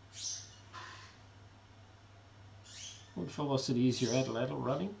 What velocity is your Adelaide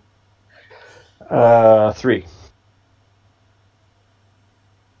running? 3.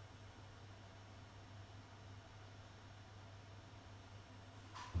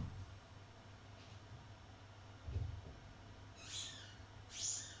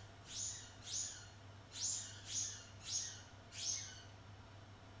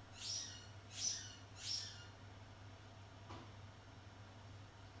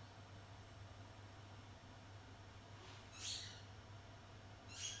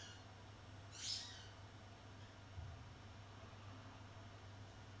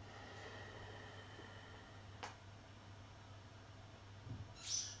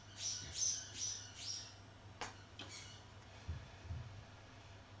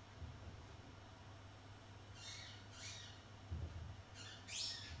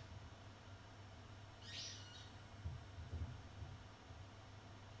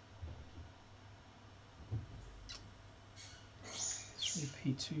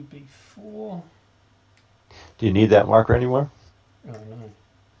 P2B4. Do you need that marker anymore? Oh no.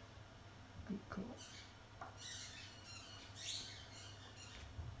 Good call.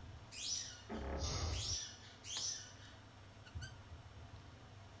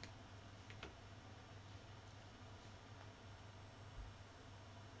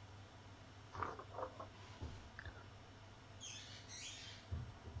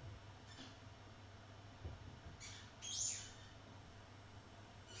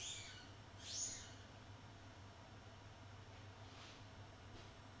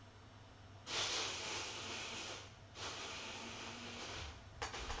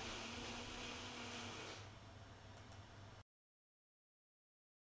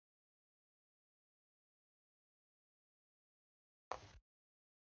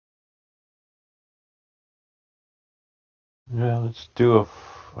 Yeah, let's do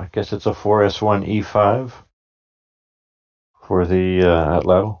I guess it's a 4S1 E5 for the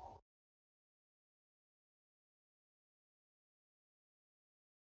Atlatl.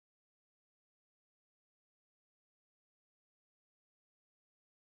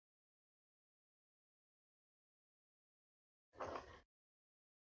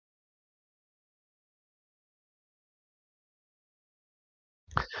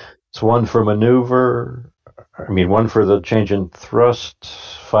 It's 1 for maneuver. I mean, 1 for the change in thrust.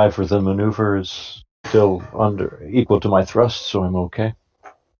 5 for the maneuver is still equal to my thrust, so I'm okay.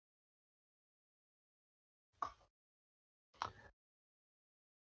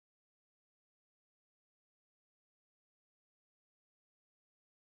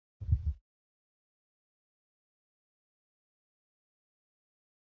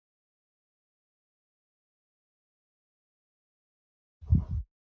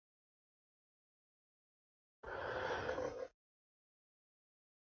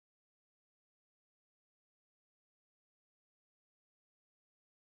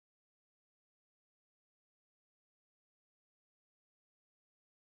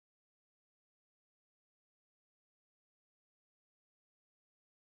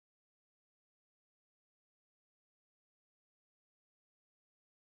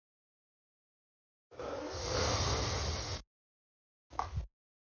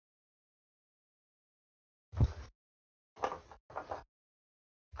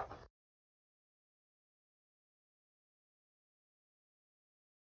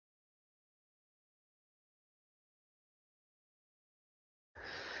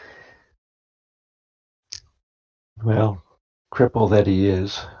 Well, cripple that he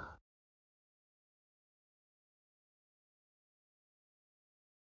is.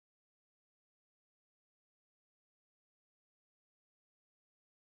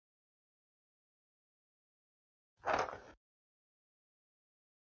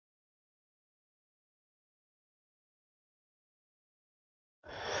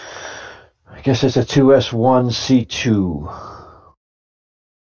 I guess it's a 2S1 C2.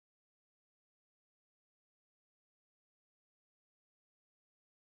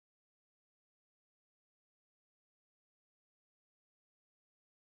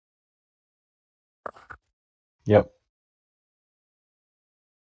 Yep.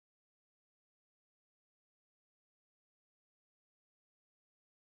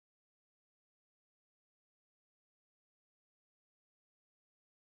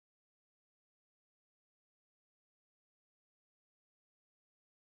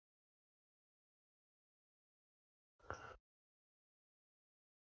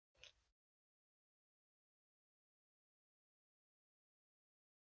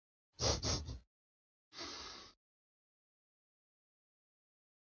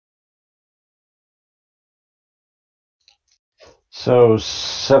 So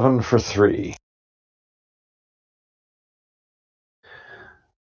 7 for 3.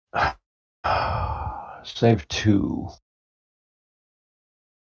 Save 2.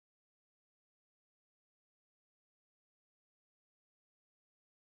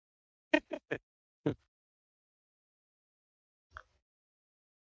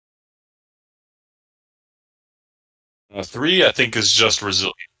 Three, I think, is just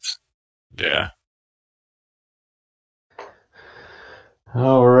resilient. Yeah.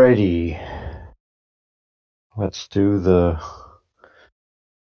 Alrighty. Let's do the...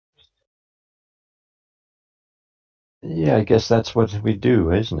 Yeah, I guess that's what we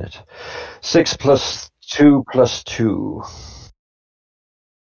do, isn't it? 6 plus 2 plus 2.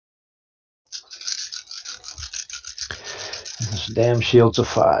 This damn shield's a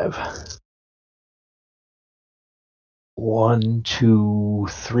 5. 1, 2,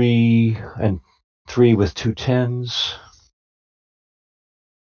 3, and 3 with 2 10s.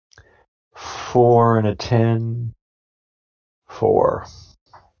 4 and a 10. 4.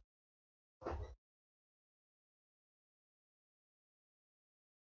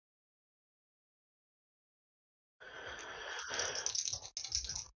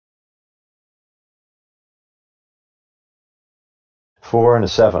 Four and a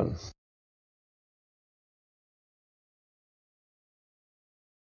 7.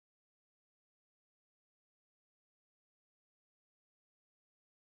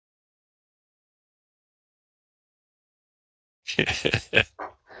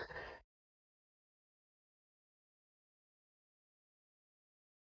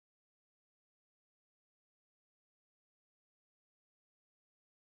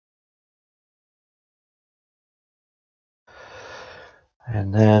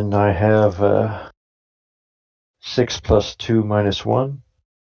 And then I have 6 plus 2 minus 1.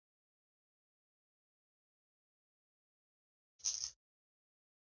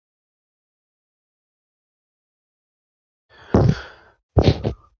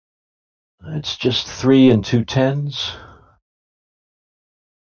 It's just 3 and 2 10s.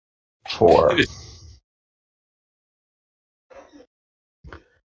 4.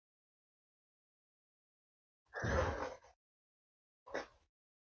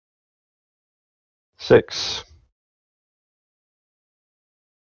 6.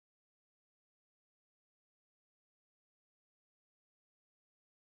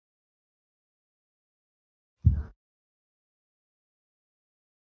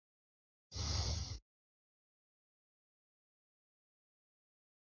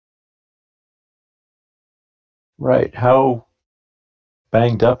 Right. How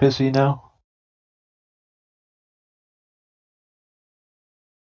banged up is he now?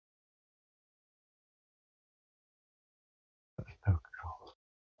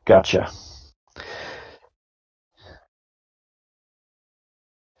 Gotcha.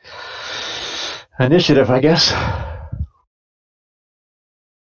 Initiative, I guess.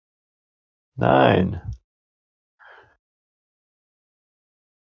 9.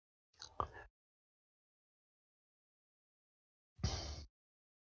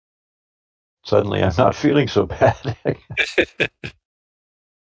 Suddenly I'm not feeling so bad.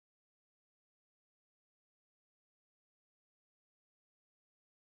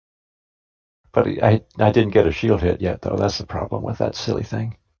 But I didn't get a shield hit yet, though. That's the problem with that silly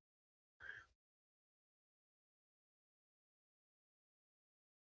thing.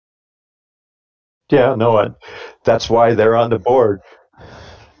 Yeah, no, that's why they're on the board.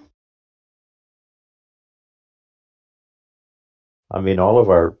 I mean, all of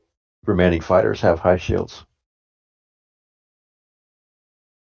our remaining fighters have high shields.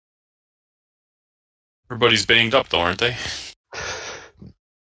 Everybody's banged up, though, aren't they?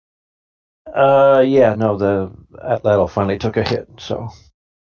 Yeah, no, the Atlatl finally took a hit, so.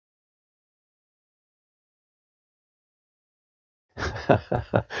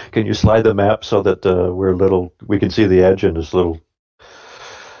 Can you slide the map so that we can see the edge and this little.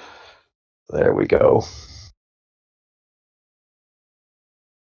 There we go.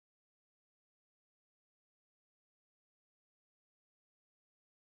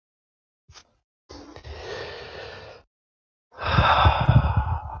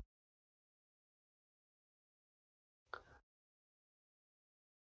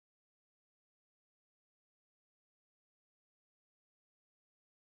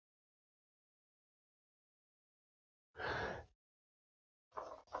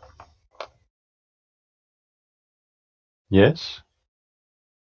 Yes?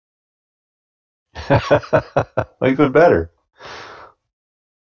 Even better.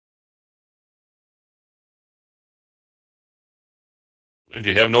 And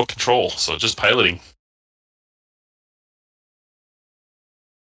you have no control, so just piloting.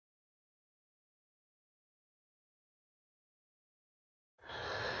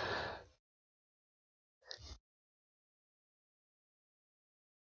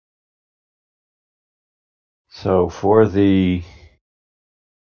 So for the.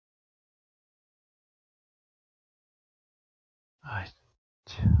 I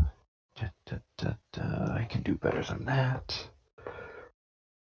can do better than that.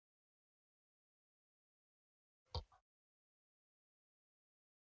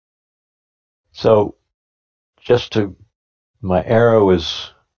 So, my arrow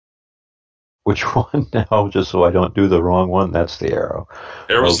is which one now? Just so I don't do the wrong one. That's the arrow.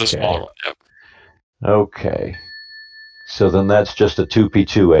 Arrow's the smaller one. Yep. Okay. So then that's just a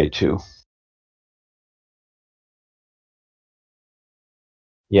 2p2a2.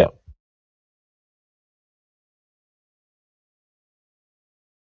 Yep.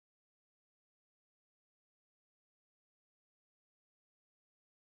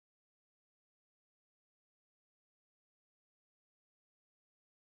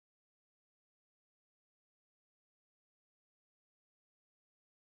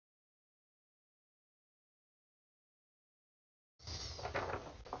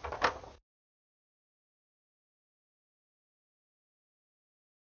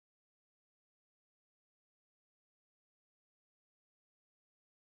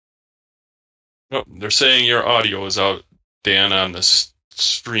 Oh, they're saying your audio is out, Dan, on this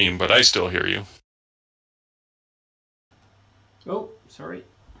stream, but I still hear you. Oh, sorry.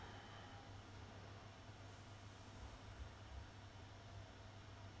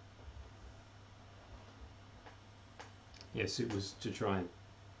 Yes, it was to try and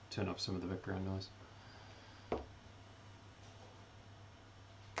turn off some of the background noise.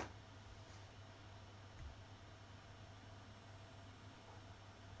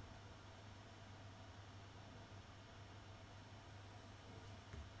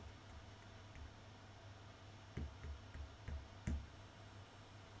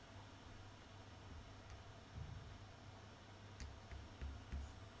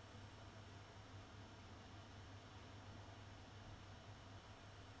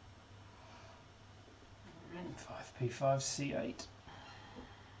 And 5p5c8.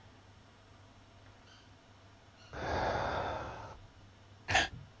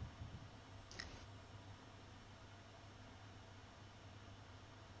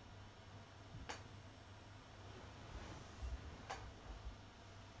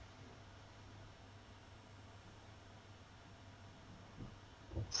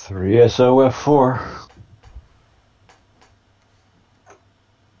 Three SOF4.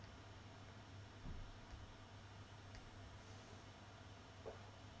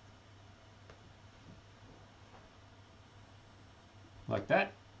 Like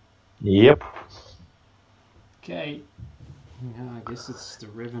that? Yep. Okay. Now I guess it's the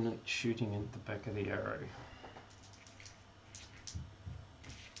Revenant shooting at the back of the arrow.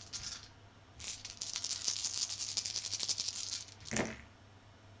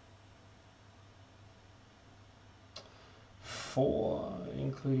 Four,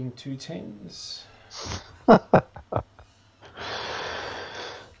 including 2 10s.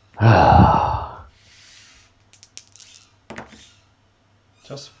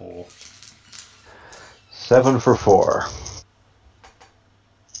 Just 4. 7 for 4.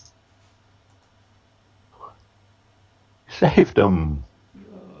 Saved him.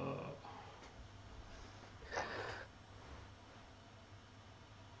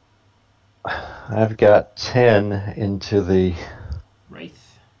 I've got 10 into the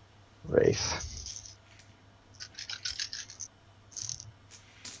Wraith.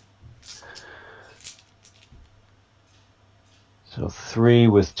 So 3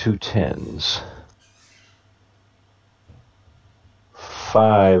 with 2 10s.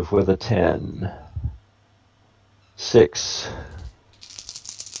 5 with a 10. 6.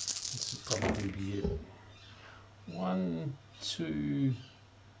 This will probably be it. 1, 2,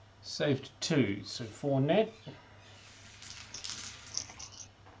 saved 2, so 4 net.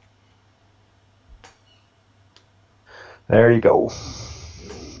 There you go.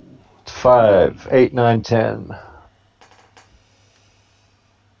 5, 8, 9, 10.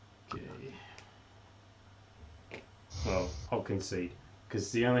 Okay. Well, I'll concede.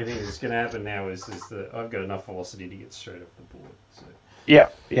 Because the only thing that's going to happen now is that I've got enough velocity to get straight off the board. So. Yeah,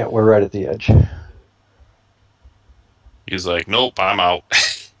 we're right at the edge. He's like, nope, I'm out.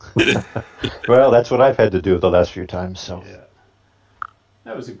 Well, that's what I've had to do the last few times. So yeah,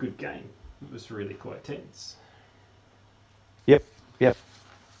 that was a good game. It was really quite tense. Yep.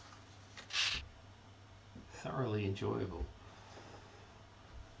 Thoroughly enjoyable.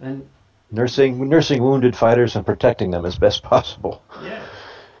 And nursing wounded fighters and protecting them as best possible. yeah.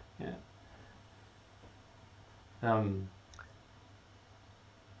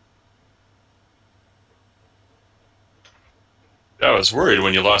 I was worried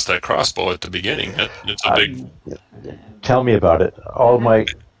when you lost that crossbow at the beginning. It's a big. Tell me about it. All my.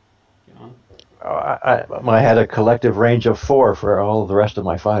 I had a collective range of 4 for all of the rest of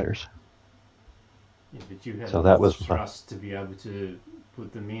my fighters. Yeah, but you had so that was thrust to be able to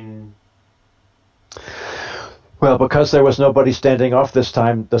put them in. Well, because there was nobody standing off this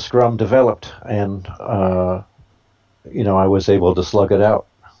time, the scrum developed, and I was able to slug it out.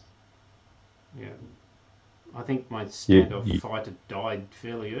 Yeah, I think my standoff fighter died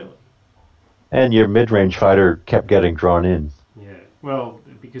fairly early. And your mid-range fighter kept getting drawn in. Yeah, well,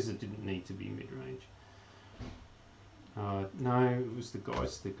 because it didn't need to be mid-range. No, it was the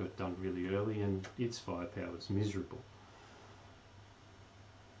guys that got done really early, and its firepower was miserable.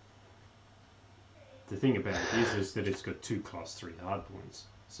 The thing about it is that it's got 2 class 3 hard points.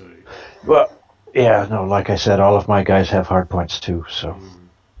 So. Well, yeah, no, like I said, all of my guys have hard points too. So.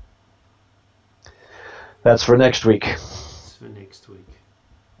 That's for next week. That's for next week.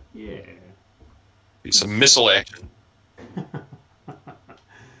 Yeah. Some missile action.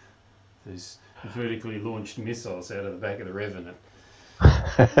 Those vertically launched missiles out of the back of the Revenant.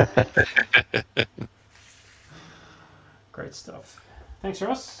 Great stuff. Thanks,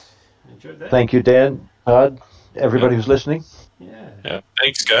 Ross. Enjoyed that. Thank you, Dan, Todd, everybody who's listening. Yeah.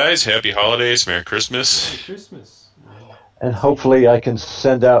 Thanks, guys. Happy holidays. Merry Christmas. Merry Christmas. And hopefully I can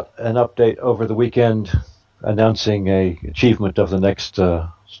send out an update over the weekend announcing a achievement of the next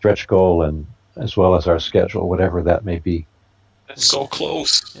stretch goal, and as well as our schedule, whatever that may be. It's so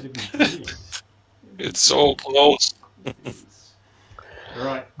close. That'd be brilliant. It's so close.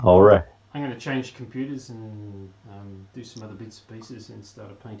 All right. I'm going to change computers and do some other bits and pieces and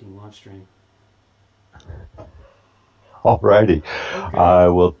start a painting live stream. All righty. Okay. I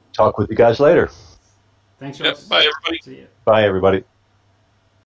will talk with you guys later. Thanks, Ross. Yep, bye, everybody. See ya. Bye, everybody.